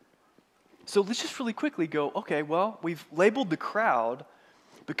 So let's just really quickly go, okay, well, we've labeled the crowd,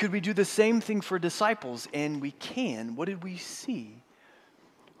 but could we do the same thing for disciples? And we can. What did we see?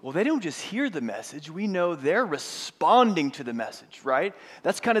 Well, they don't just hear the message. We know they're responding to the message, right?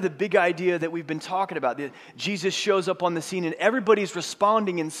 That's kind of the big idea that we've been talking about. That Jesus shows up on the scene and everybody's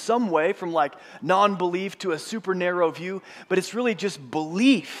responding in some way, from like non-belief to a super narrow view, but it's really just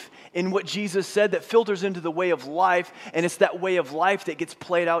belief in what Jesus said that filters into the way of life, and it's that way of life that gets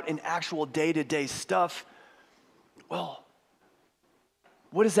played out in actual day-to-day stuff. Well,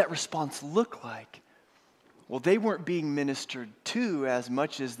 what does that response look like? Well, they weren't being ministered to as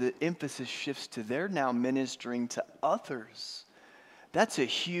much as the emphasis shifts to they're now ministering to others. That's a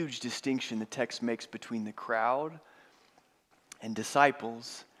huge distinction the text makes between the crowd and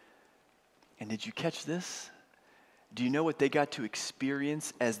disciples. And did you catch this? Do you know what they got to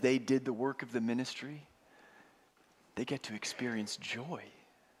experience as they did the work of the ministry? They get to experience joy.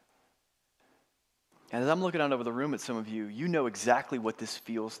 And as I'm looking out over the room at some of you, you know exactly what this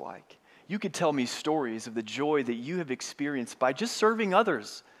feels like. You could tell me stories of the joy that you have experienced by just serving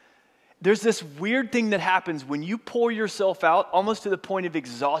others. There's this weird thing that happens when you pour yourself out almost to the point of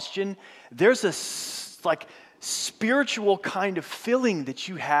exhaustion. There's a like spiritual kind of filling that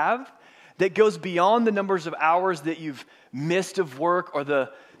you have that goes beyond the numbers of hours that you've missed of work or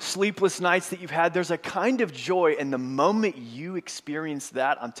the sleepless nights that you've had. There's a kind of joy, and the moment you experience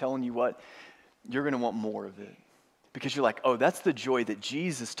that, I'm telling you what, you're going to want more of it. Because you're like, oh, that's the joy that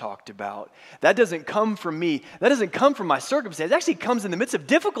Jesus talked about. That doesn't come from me. That doesn't come from my circumstance. It actually comes in the midst of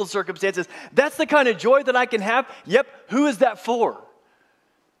difficult circumstances. That's the kind of joy that I can have. Yep, who is that for?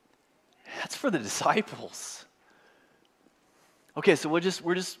 That's for the disciples. Okay, so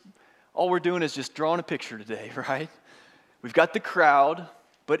all we're doing is just drawing a picture today, right? We've got the crowd,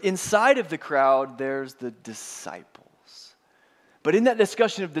 but inside of the crowd, there's the disciples. But in that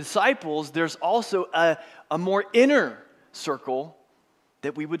discussion of disciples, there's also a more inner circle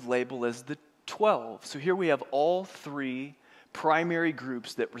that we would label as the 12. So here we have all three primary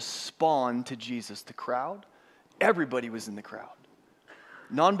groups that respond to Jesus. The crowd, everybody was in the crowd.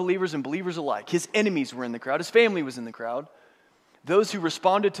 Non-believers and believers alike. His enemies were in the crowd. His family was in the crowd. Those who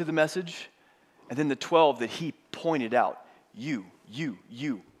responded to the message, and then the 12 that he pointed out. You,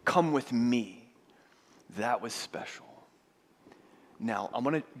 come with me. That was special. Now, I'm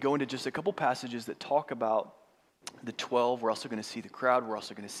going to go into just a couple passages that talk about the 12. We're also going to see the crowd. We're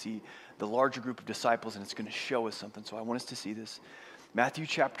also going to see the larger group of disciples, and it's going to show us something. So I want us to see this. Matthew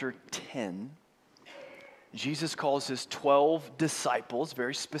chapter 10. Jesus calls his 12 disciples,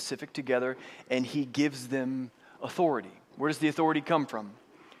 very specific, together, and he gives them authority. Where does the authority come from?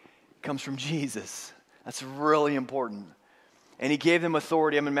 It comes from Jesus. That's really important. And he gave them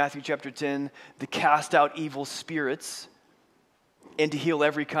authority, I'm in Matthew chapter 10, to cast out evil spirits and to heal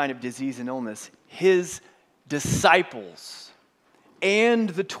every kind of disease and illness. His disciples and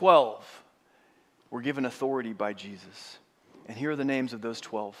the 12 were given authority by Jesus. And here are the names of those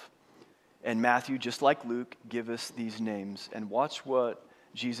 12. And Matthew, just like Luke, give us these names. And watch what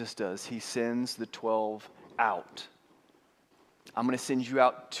Jesus does. He sends the 12 out. I'm going to send you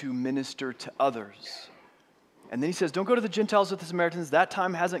out to minister to others. And then he says, don't go to the Gentiles with the Samaritans. That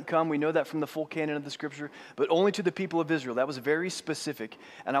time hasn't come. We know that from the full canon of the scripture, but only to the people of Israel. That was very specific.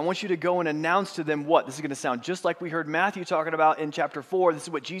 And I want you to go and announce to them what? This is going to sound just like we heard Matthew talking about in chapter 4. This is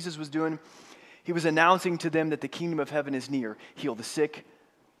what Jesus was doing. He was announcing to them that the kingdom of heaven is near. Heal the sick,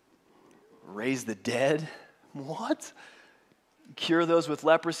 raise the dead. What? Cure those with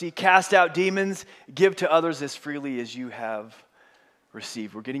leprosy, cast out demons, give to others as freely as you have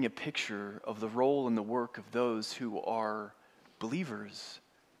received. We're getting a picture of the role and the work of those who are believers.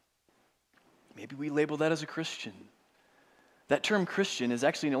 Maybe we label that as a Christian. That term Christian is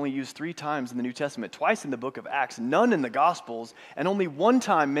actually only used 3 times in the New Testament, twice in the book of Acts, none in the Gospels, and only 1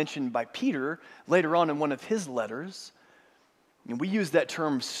 time mentioned by Peter later on in one of his letters. And we use that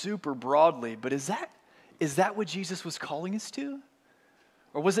term super broadly, but is that what Jesus was calling us to?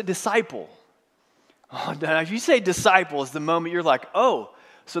 Or was it disciple? Oh, now, if you say disciple, is the moment you're like, oh,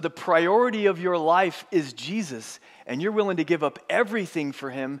 so the priority of your life is Jesus, and you're willing to give up everything for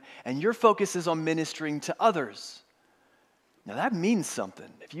him, and your focus is on ministering to others. Now that means something.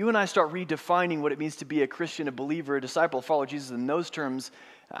 If you and I start redefining what it means to be a Christian, a believer, a disciple, a follower of Jesus in those terms,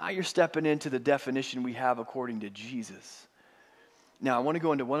 you're stepping into the definition we have according to Jesus. Now I want to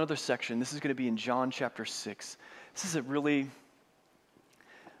go into one other section. This is going to be in John chapter 6. This is a really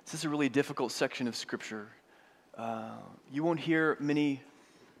difficult section of Scripture. You won't hear many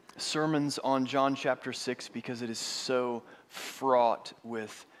sermons on John chapter 6 because it is so fraught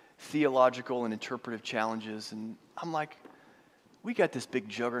with theological and interpretive challenges. And I'm like, we got this big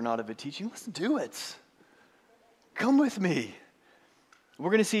juggernaut of a teaching. Let's do it. Come with me. We're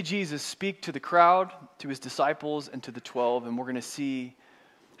going to see Jesus speak to the crowd, to his disciples, and to the 12, and we're going to see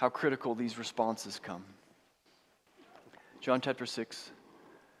how critical these responses come. John chapter 6.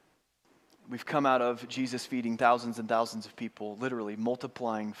 We've come out of Jesus feeding thousands and thousands of people, literally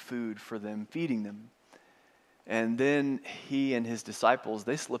multiplying food for them, feeding them. And then he and his disciples,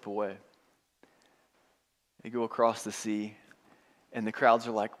 they slip away. They go across the sea, and the crowds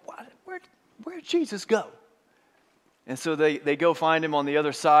are like, what? Where'd Jesus go? And so they go find him on the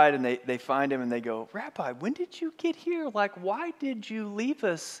other side, and they find him, and they go, Rabbi, when did you get here? Like, why did you leave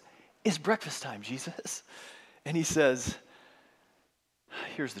us? It's breakfast time, Jesus. And he says,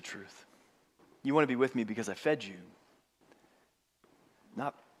 here's the truth. You want to be with me because I fed you,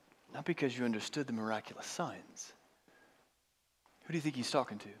 not because you understood the miraculous signs. Who do you think he's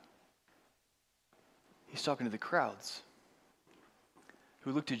talking to? He's talking to the crowds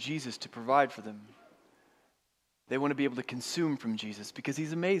who look to Jesus to provide for them. They want to be able to consume from Jesus because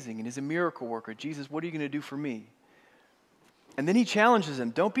he's amazing and he's a miracle worker. Jesus, what are you going to do for me? And then he challenges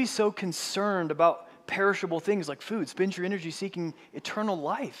them. Don't be so concerned about perishable things like food. Spend your energy seeking eternal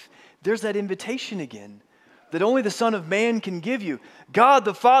life. There's that invitation again that only the Son of Man can give you. God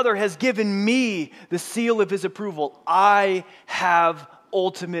the Father has given me the seal of his approval. I have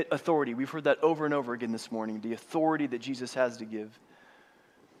ultimate authority. We've heard that over and over again this morning, the authority that Jesus has to give.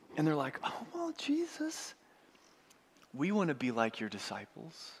 And they're like, oh, well, Jesus, we want to be like your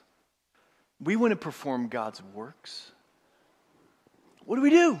disciples. We want to perform God's works. What do we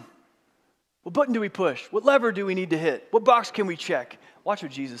do? What button do we push? What lever do we need to hit? What box can we check? Watch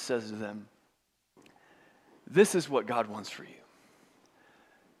what Jesus says to them. This is what God wants for you.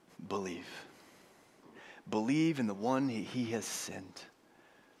 Believe. Believe in the one he has sent.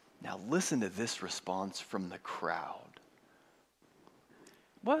 Now listen to this response from the crowd.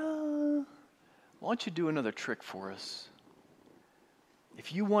 Well, why don't you do another trick for us?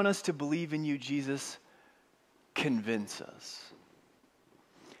 If you want us to believe in you, Jesus, convince us.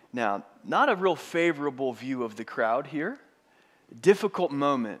 Now, not a real favorable view of the crowd here. Difficult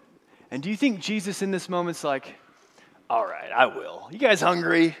moment. And do you think Jesus in this moment's like, all right, I will. You guys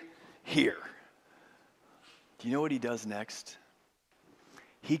hungry? Here. Do you know what he does next?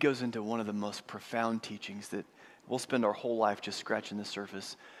 He goes into one of the most profound teachings that we'll spend our whole life just scratching the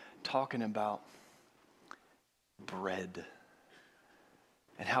surface, talking about bread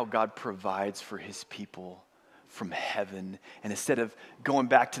and how God provides for his people from heaven. And instead of going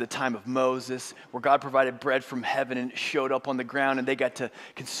back to the time of Moses, where God provided bread from heaven and it showed up on the ground and they got to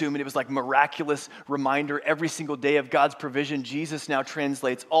consume it, it was like miraculous reminder every single day of God's provision. Jesus now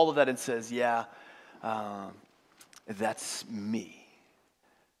translates all of that and says, yeah, that's me.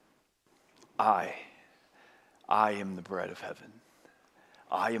 I am the bread of heaven.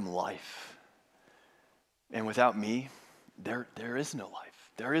 I am life. And without me, there is no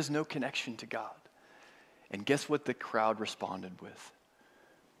life. There is no connection to God. And guess what the crowd responded with?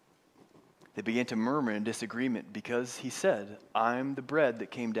 They began to murmur in disagreement because he said, I'm the bread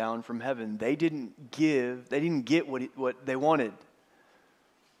that came down from heaven. They didn't get what they wanted.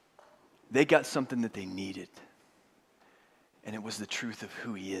 They got something that they needed. And it was the truth of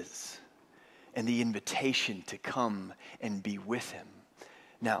who he is and the invitation to come and be with him.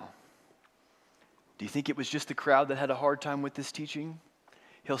 Now, do you think it was just the crowd that had a hard time with this teaching?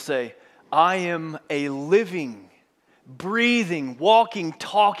 He'll say, I am a living, breathing, walking,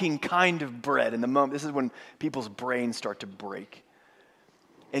 talking kind of bread. In the moment, this is when people's brains start to break.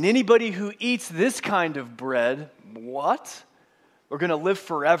 And anybody who eats this kind of bread, what? We're going to live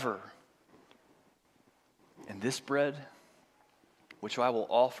forever. And this bread, which I will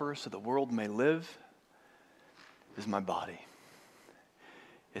offer so the world may live, is my body.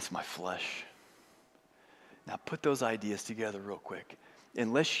 It's my flesh. Now put those ideas together real quick.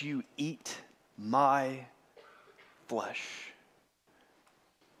 Unless you eat my flesh.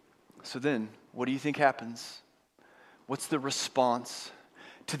 So then, what do you think happens? What's the response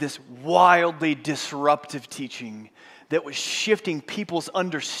to this wildly disruptive teaching that was shifting people's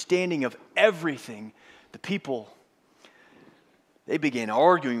understanding of everything? The people, they began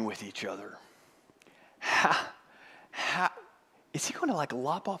arguing with each other. Is he going to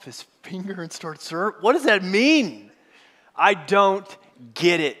lop off his finger and start serving? What does that mean? I don't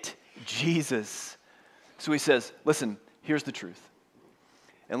get it, Jesus. So he says, listen, here's the truth.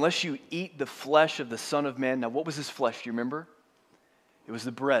 Unless you eat the flesh of the Son of Man. Now, what was his flesh? Do you remember? It was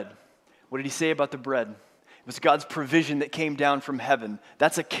the bread. What did he say about the bread? It was God's provision that came down from heaven.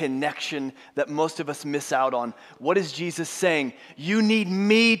 That's a connection that most of us miss out on. What is Jesus saying? You need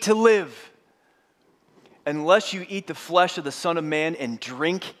me to live. Unless you eat the flesh of the Son of Man and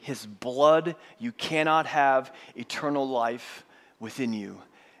drink his blood, you cannot have eternal life within you.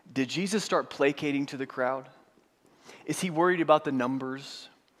 Did Jesus start placating to the crowd? Is he worried about the numbers?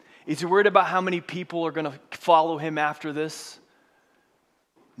 Is he worried about how many people are going to follow him after this?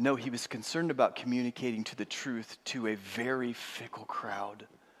 No, he was concerned about communicating to the truth to a very fickle crowd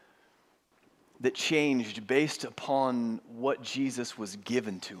that changed based upon what Jesus was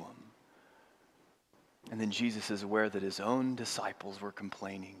given to him. And then Jesus is aware that his own disciples were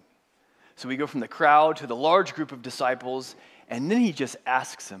complaining. So we go from the crowd to the large group of disciples, and then he just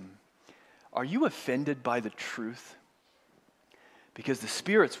asks them, are you offended by the truth? Because the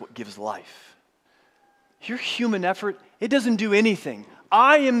Spirit's what gives life. Your human effort, it doesn't do anything.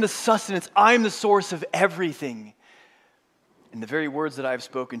 I am the sustenance. I am the source of everything. And the very words that I have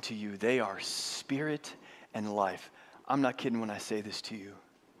spoken to you, they are spirit and life. I'm not kidding when I say this to you.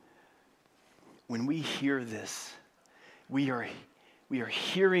 When we hear this, we are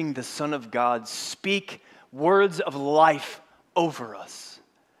hearing the Son of God speak words of life over us.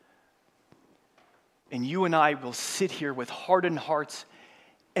 And you and I will sit here with hardened hearts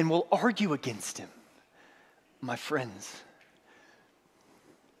and will argue against him. My friends,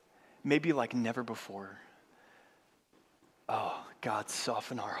 maybe like never before. Oh, God,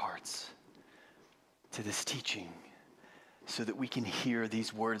 soften our hearts to this teaching so that we can hear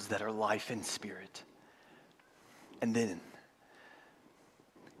these words that are life and spirit. And then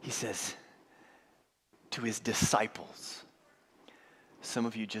he says to his disciples, some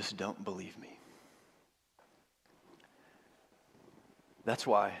of you just don't believe me. That's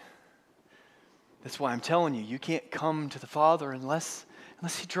why I'm telling you, you can't come to the Father unless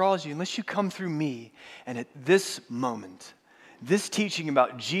he draws you, unless you come through me. And at this moment, this teaching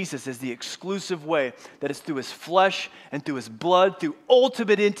about Jesus as the exclusive way, that is through his flesh and through his blood, through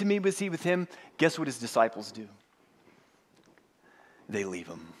ultimate intimacy with him, guess what his disciples do? They leave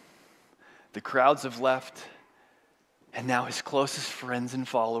him. The crowds have left, and now his closest friends and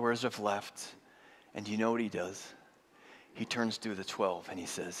followers have left. And you know what he does? He turns to the 12 and he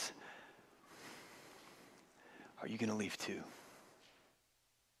says, are you going to leave too?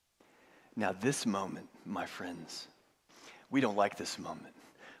 Now this moment, my friends, we don't like this moment.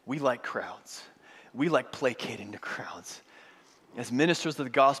 We like crowds. We like placating to crowds. As ministers of the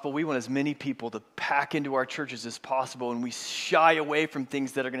gospel, we want as many people to pack into our churches as possible, and we shy away from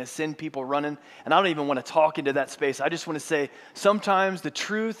things that are going to send people running. And I don't even want to talk into that space. I just want to say sometimes the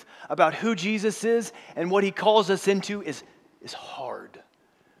truth about who Jesus is and what he calls us into is hard.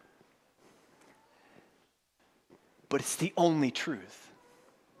 But it's the only truth.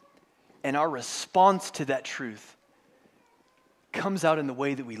 And our response to that truth comes out in the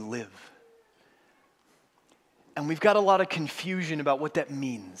way that we live. And we've got a lot of confusion about what that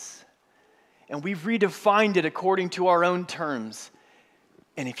means. And we've redefined it according to our own terms.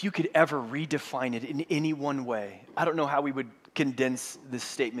 And if you could ever redefine it in any one way, I don't know how we would condense this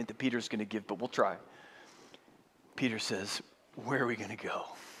statement that Peter's going to give, but we'll try. Peter says, where are we going to go?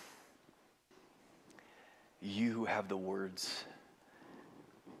 You have the words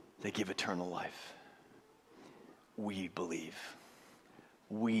that give eternal life. We believe.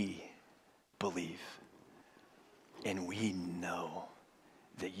 We believe. and we know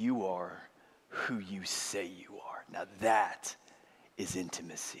that you are who you say you are. Now that is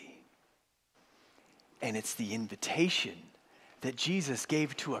intimacy. And it's the invitation that Jesus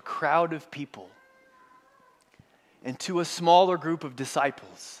gave to a crowd of people and to a smaller group of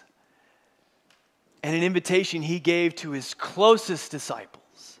disciples. And an invitation he gave to his closest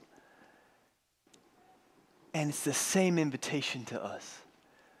disciples. And it's the same invitation to us.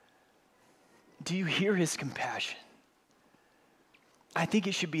 Do you hear his compassion? I think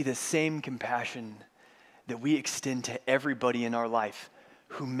it should be the same compassion that we extend to everybody in our life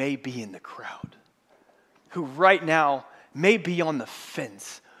who may be in the crowd, who right now may be on the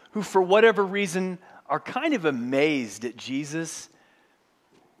fence, who for whatever reason are kind of amazed at Jesus,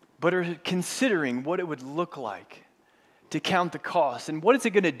 but are considering what it would look like to count the cost. And what is it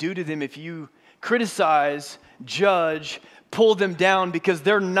going to do to them if you criticize, judge, pull them down because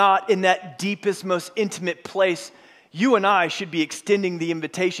they're not in that deepest, most intimate place? You and I should be extending the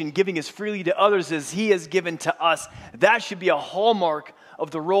invitation, giving as freely to others as he has given to us. That should be a hallmark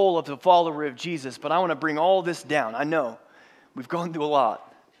of the role of the follower of Jesus. But I want to bring all this down. I know we've gone through a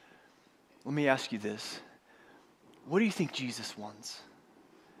lot. Let me ask you this. What do you think Jesus wants?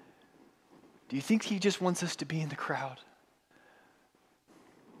 Do you think he just wants us to be in the crowd?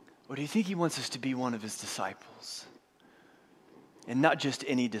 Or do you think he wants us to be one of his disciples? And not just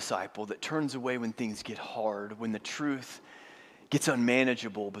any disciple that turns away when things get hard, when the truth gets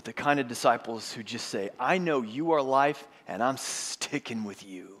unmanageable, but the kind of disciples who just say, I know you are life and I'm sticking with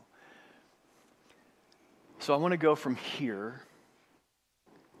you. So I want to go from here,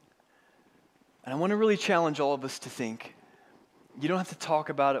 and I want to really challenge all of us to think. You don't have to talk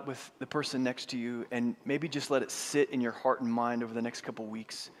about it with the person next to you, and maybe just let it sit in your heart and mind over the next couple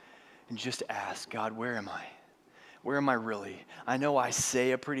weeks and just ask, God, where am I? Where am I really? I know I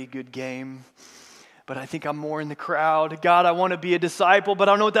say a pretty good game, but I think I'm more in the crowd. God, I want to be a disciple, but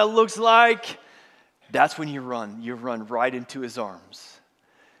I don't know what that looks like. That's when you run. You run right into his arms.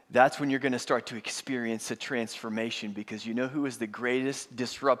 That's when you're going to start to experience a transformation, because you know who is the greatest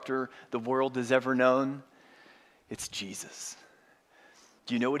disruptor the world has ever known? It's Jesus.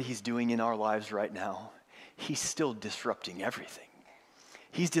 Do you know what he's doing in our lives right now? He's still disrupting everything.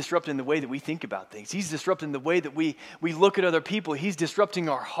 He's disrupting the way that we think about things. He's disrupting the way that we look at other people. He's disrupting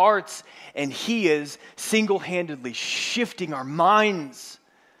our hearts, and he is single-handedly shifting our minds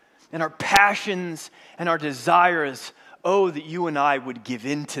and our passions and our desires. Oh, that you and I would give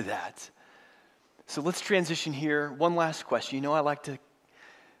in to that. So let's transition here. One last question. You know, I like to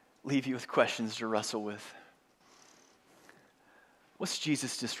leave you with questions to wrestle with. What's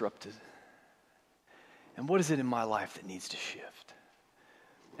Jesus disrupted? And what is it in my life that needs to shift?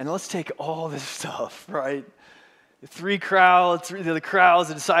 And let's take all this stuff, right? The three crowds,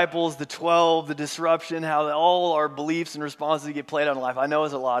 the disciples, the 12, the disruption, how all our beliefs and responses get played out in life. I know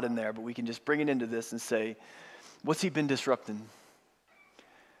there's a lot in there, but we can just bring it into this and say, what's he been disrupting?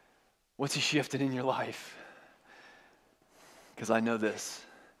 What's he shifted in your life? Because I know this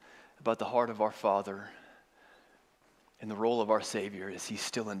about the heart of our Father and the role of our Savior is he's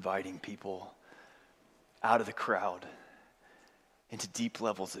still inviting people out of the crowd into deep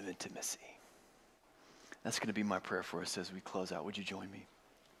levels of intimacy. That's going to be my prayer for us as we close out. Would you join me?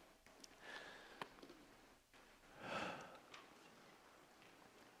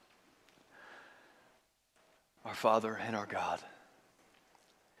 Our Father and our God,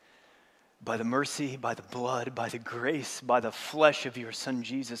 by the mercy, by the blood, by the grace, by the flesh of your Son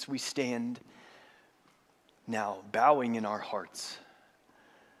Jesus, we stand now bowing in our hearts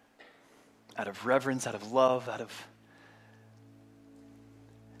out of reverence, out of love, out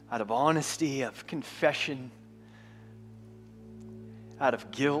of honesty, of confession, out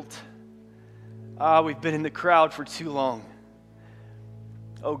of guilt. We've been in the crowd for too long.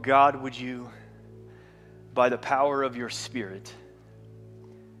 Oh God, would you, by the power of your Spirit,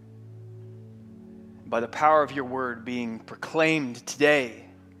 by the power of your word being proclaimed today,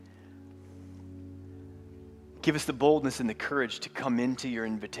 give us the boldness and the courage to come into your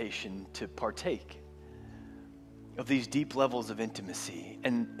invitation to partake of these deep levels of intimacy.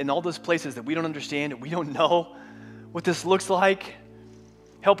 And in all those places that we don't understand and we don't know what this looks like,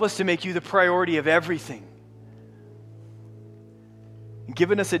 help us to make you the priority of everything. And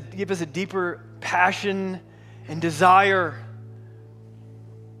give us a deeper passion and desire,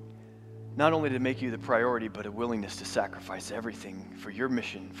 not only to make you the priority, but a willingness to sacrifice everything for your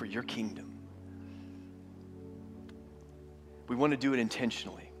mission, for your kingdom. We want to do it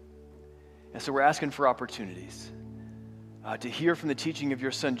intentionally. And so we're asking for opportunities. To hear from the teaching of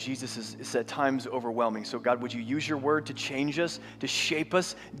your Son, Jesus, is at times overwhelming. So God, would you use your word to change us, to shape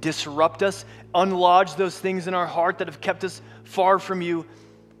us, disrupt us, unlodge those things in our heart that have kept us far from you.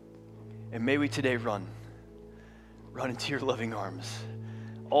 And may we today run into your loving arms,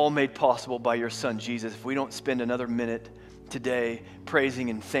 all made possible by your Son, Jesus. If we don't spend another minute today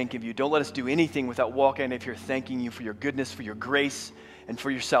praising and thanking you, don't let us do anything without walking out of here thanking you for your goodness, for your grace, and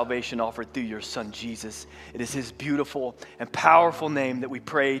for your salvation offered through your Son, Jesus. It is his beautiful and powerful name that we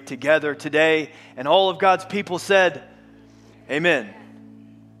pray together today. And all of God's people said, amen.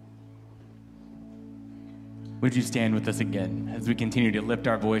 Would you stand with us again as we continue to lift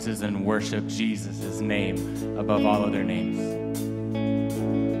our voices and worship Jesus' name above all other names?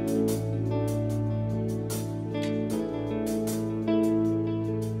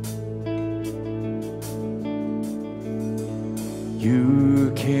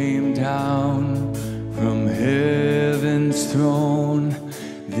 You came down from heaven's throne.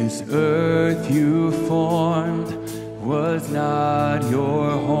 This earth you formed was not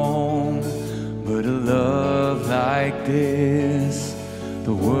your home, but a love like this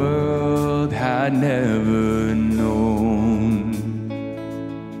the world had never known.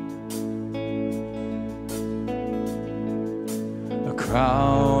 A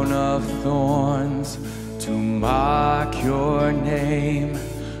crown of thorns to mock your name,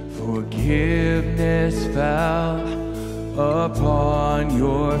 forgiveness fell upon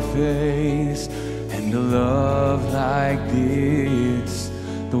your face, and a love like this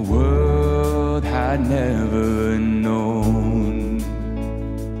the world had never known.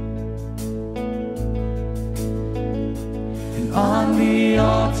 And on the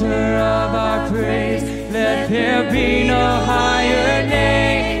altar of our praise, let there be no higher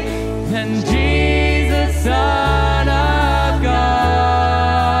name than Jesus, Son of God.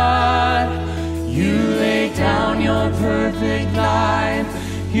 You laid down your perfect life.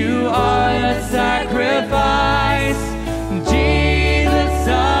 You are the sacrifice. Jesus,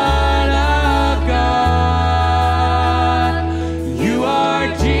 Son of God. You are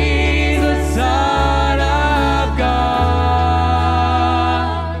Jesus, Son of God.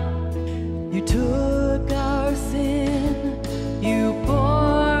 You took our sin. You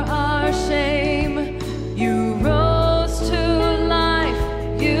bore our shame. You rose to life.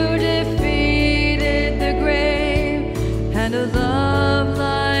 You defeated the grave. And a love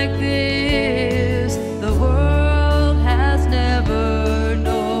like this the world has never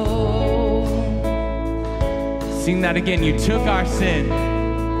known. Sing that again. You took our sin.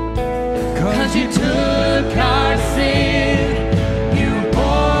 'Cause you took our sin. You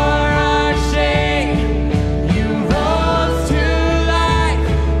bore our shame. You rose to life.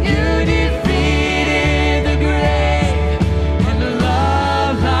 You defeated the grave. And a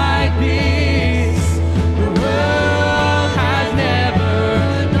love like this the world has never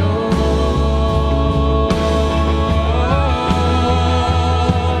known.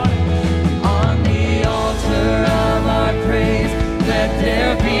 On the altar of our praise, let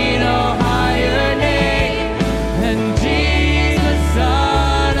there be no higher name than Jesus,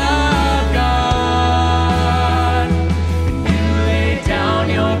 Son of God. You laid down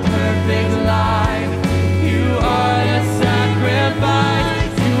your perfect life. You are the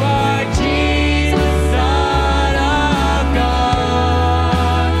sacrifice. You are Jesus, Son of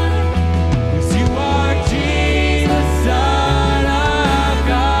God. Yes, you are Jesus, Son of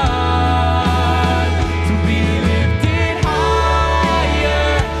God. To be lifted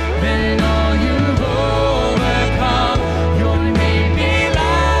higher than all you've overcome. Your name be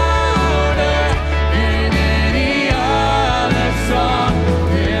louder than any other song.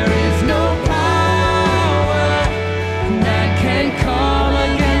 There is no power that can come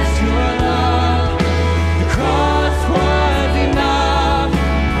against your love. The cross was enough.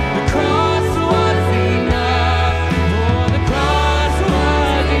 The cross was enough. Oh, the cross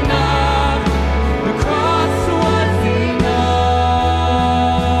was enough. The cross was enough.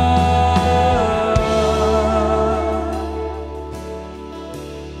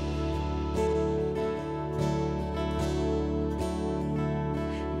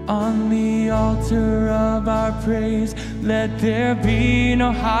 On the altar of our praise, let there be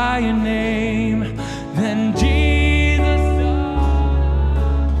no higher name than Jesus.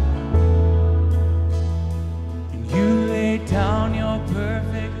 And you laid down your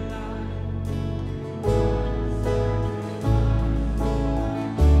perfect life.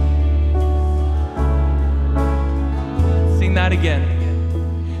 Sing that again.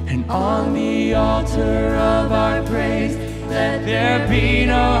 And on the altar of our praise, let there be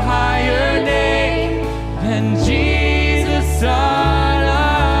no higher name than Jesus, Son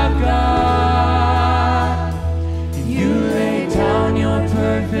of God. And you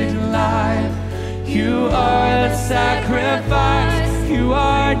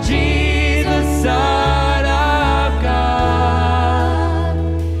are Jesus, Son of God.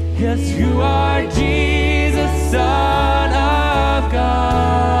 Yes, you are Jesus, Son of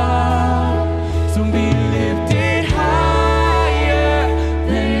God. So be lifted higher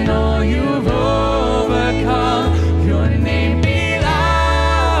than all you've overcome. Your name be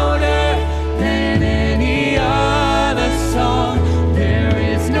louder than any other song. There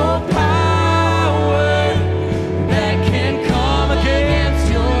is no power that can come against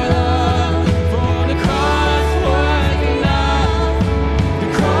your love. For the cross was enough. The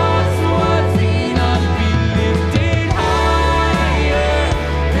cross was enough. Be lifted higher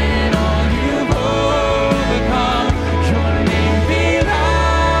than all you've overcome. Your name be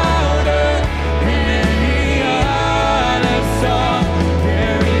louder than any other song.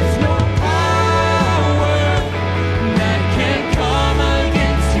 There is no power that can come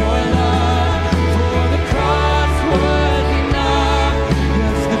against your love. For the cross was enough.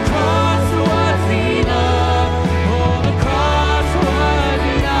 Yes, the cross was enough. Oh, the cross was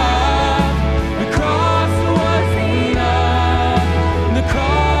enough. The cross was enough. The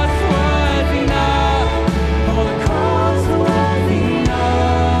cross was enough. Oh, the cross was enough.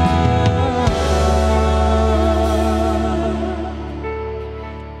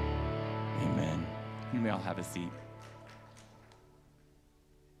 Amen. You may all have a seat.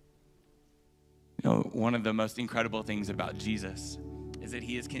 You know, one of the most incredible things about Jesus is that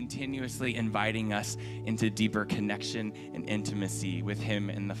he is continuously inviting us into deeper connection and intimacy with him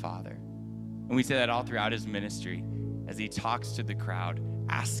and the Father. And we say that all throughout his ministry as he talks to the crowd,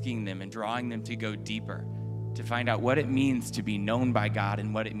 asking them and drawing them to go deeper, to find out what it means to be known by God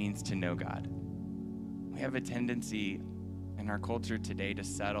and what it means to know God. We have a tendency in our culture today to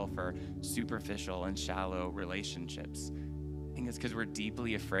settle for superficial and shallow relationships. I think it's because we're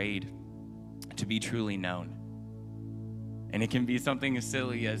deeply afraid to be truly known. And it can be something as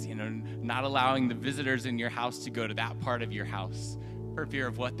silly as, not allowing the visitors in your house to go to that part of your house for fear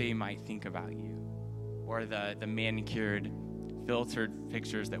of what they might think about you. Or the manicured, filtered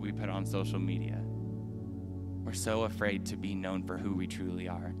pictures that we put on social media. We're so afraid to be known for who we truly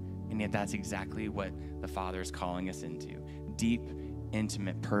are. And yet that's exactly what the Father is calling us into. Deep,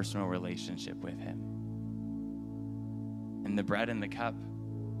 intimate, personal relationship with him. And the bread and the cup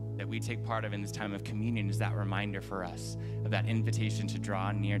that we take part of in this time of communion is that reminder for us of that invitation to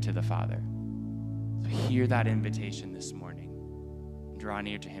draw near to the Father. So hear that invitation this morning and draw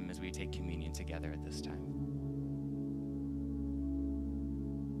near to him as we take communion together at this time.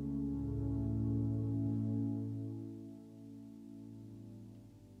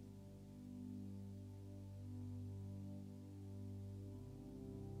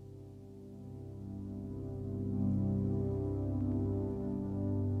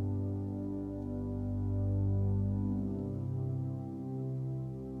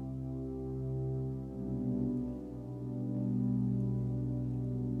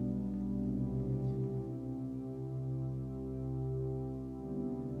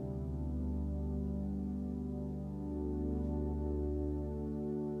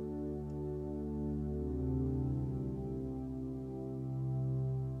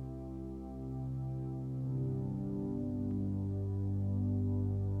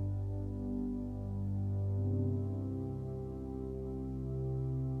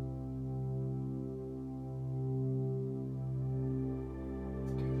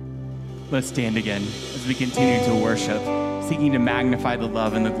 Let's stand again as we continue to worship, seeking to magnify the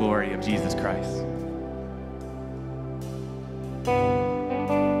love and the glory of Jesus Christ.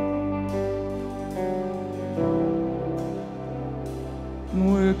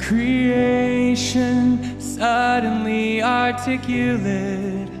 We're creation suddenly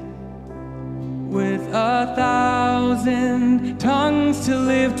articulate, with 1,000 tongues to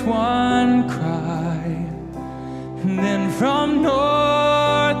lift one cry. And then from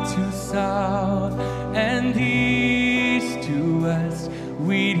north to south and east to west,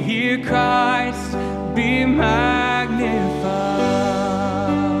 we'd hear Christ be magnified.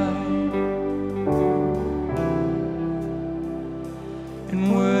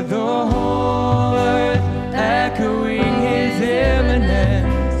 And were the whole earth echoing his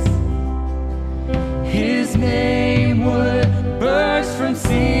eminence, his name would burst from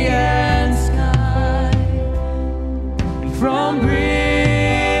sea and sky, and from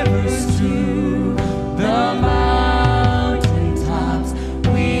rivers to the mountain tops,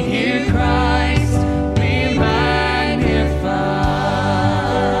 we hear Christ be magnified.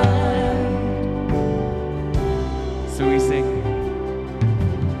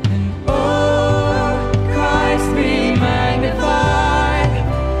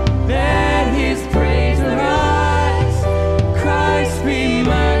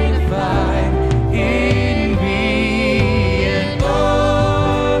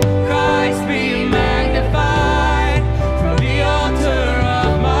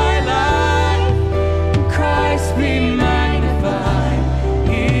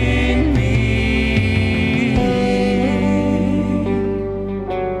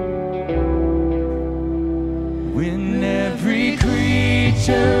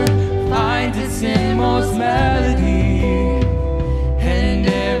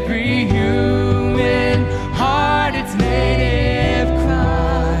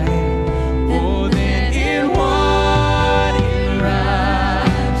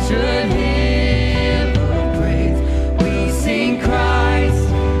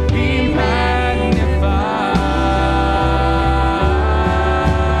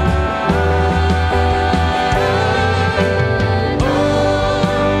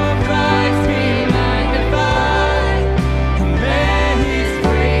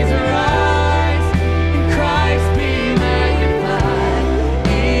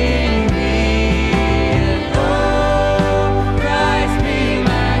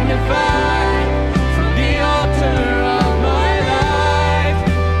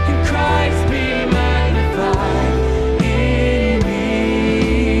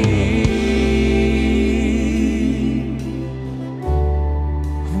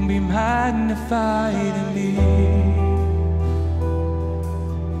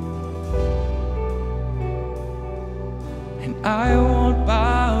 I won't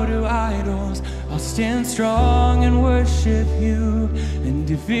bow to idols. I'll stand strong and worship you. And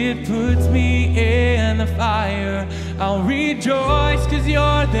if it puts me in the fire, I'll rejoice 'cause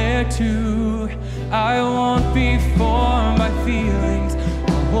you're there too. I won't be formed by feelings.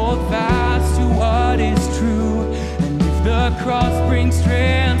 I'll hold fast to what is true. And if the cross brings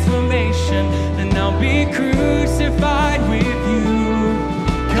transformation, then I'll be crucified with you.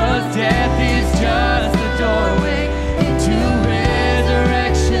 'Cause death is just a doorway into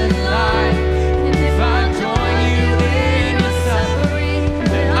resurrection life. And if I join you in your suffering,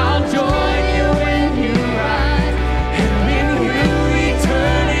 then I'll join you when you rise. And when you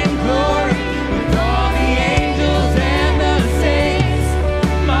return in glory with all the angels and the saints,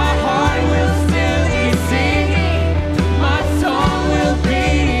 my heart will still be singing, my song will be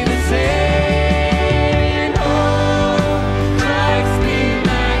the same. Oh, Christ be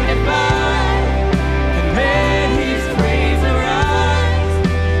magnified, and let his praise arise.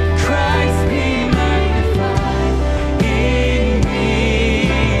 Christ be magnified in me.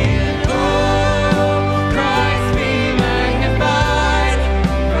 Oh, Christ be magnified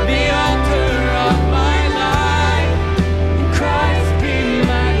from the altar of my life. Christ be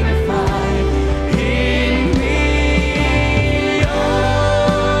magnified in me.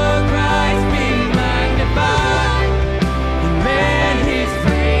 Oh, Christ be magnified, and let his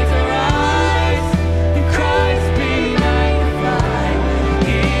praise arise. And Christ be magnified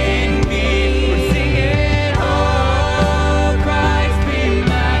in me. We're singing, oh, Christ be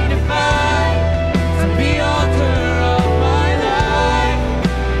magnified from the altar of my life.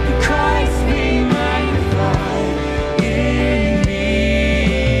 And Christ be magnified in me.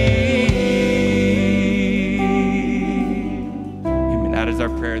 Amen. That is our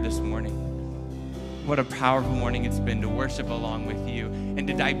prayer this morning. What a powerful morning it's been to worship along with you and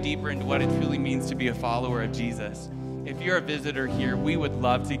to dive deeper into what it truly means to be a follower of Jesus. If you're a visitor here, we would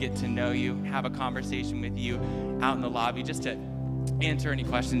love to get to know you, have a conversation with you out in the lobby just to answer any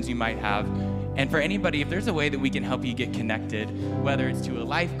questions you might have. And for anybody, if there's a way that we can help you get connected, whether it's to a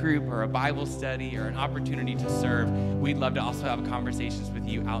life group or a Bible study or an opportunity to serve, we'd love to also have conversations with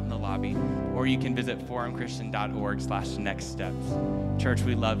you out in the lobby. Or you can visit forumchristian.org/nextsteps. Church,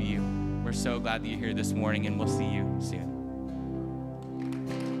 we love you. We're so glad that you're here this morning, and we'll see you soon.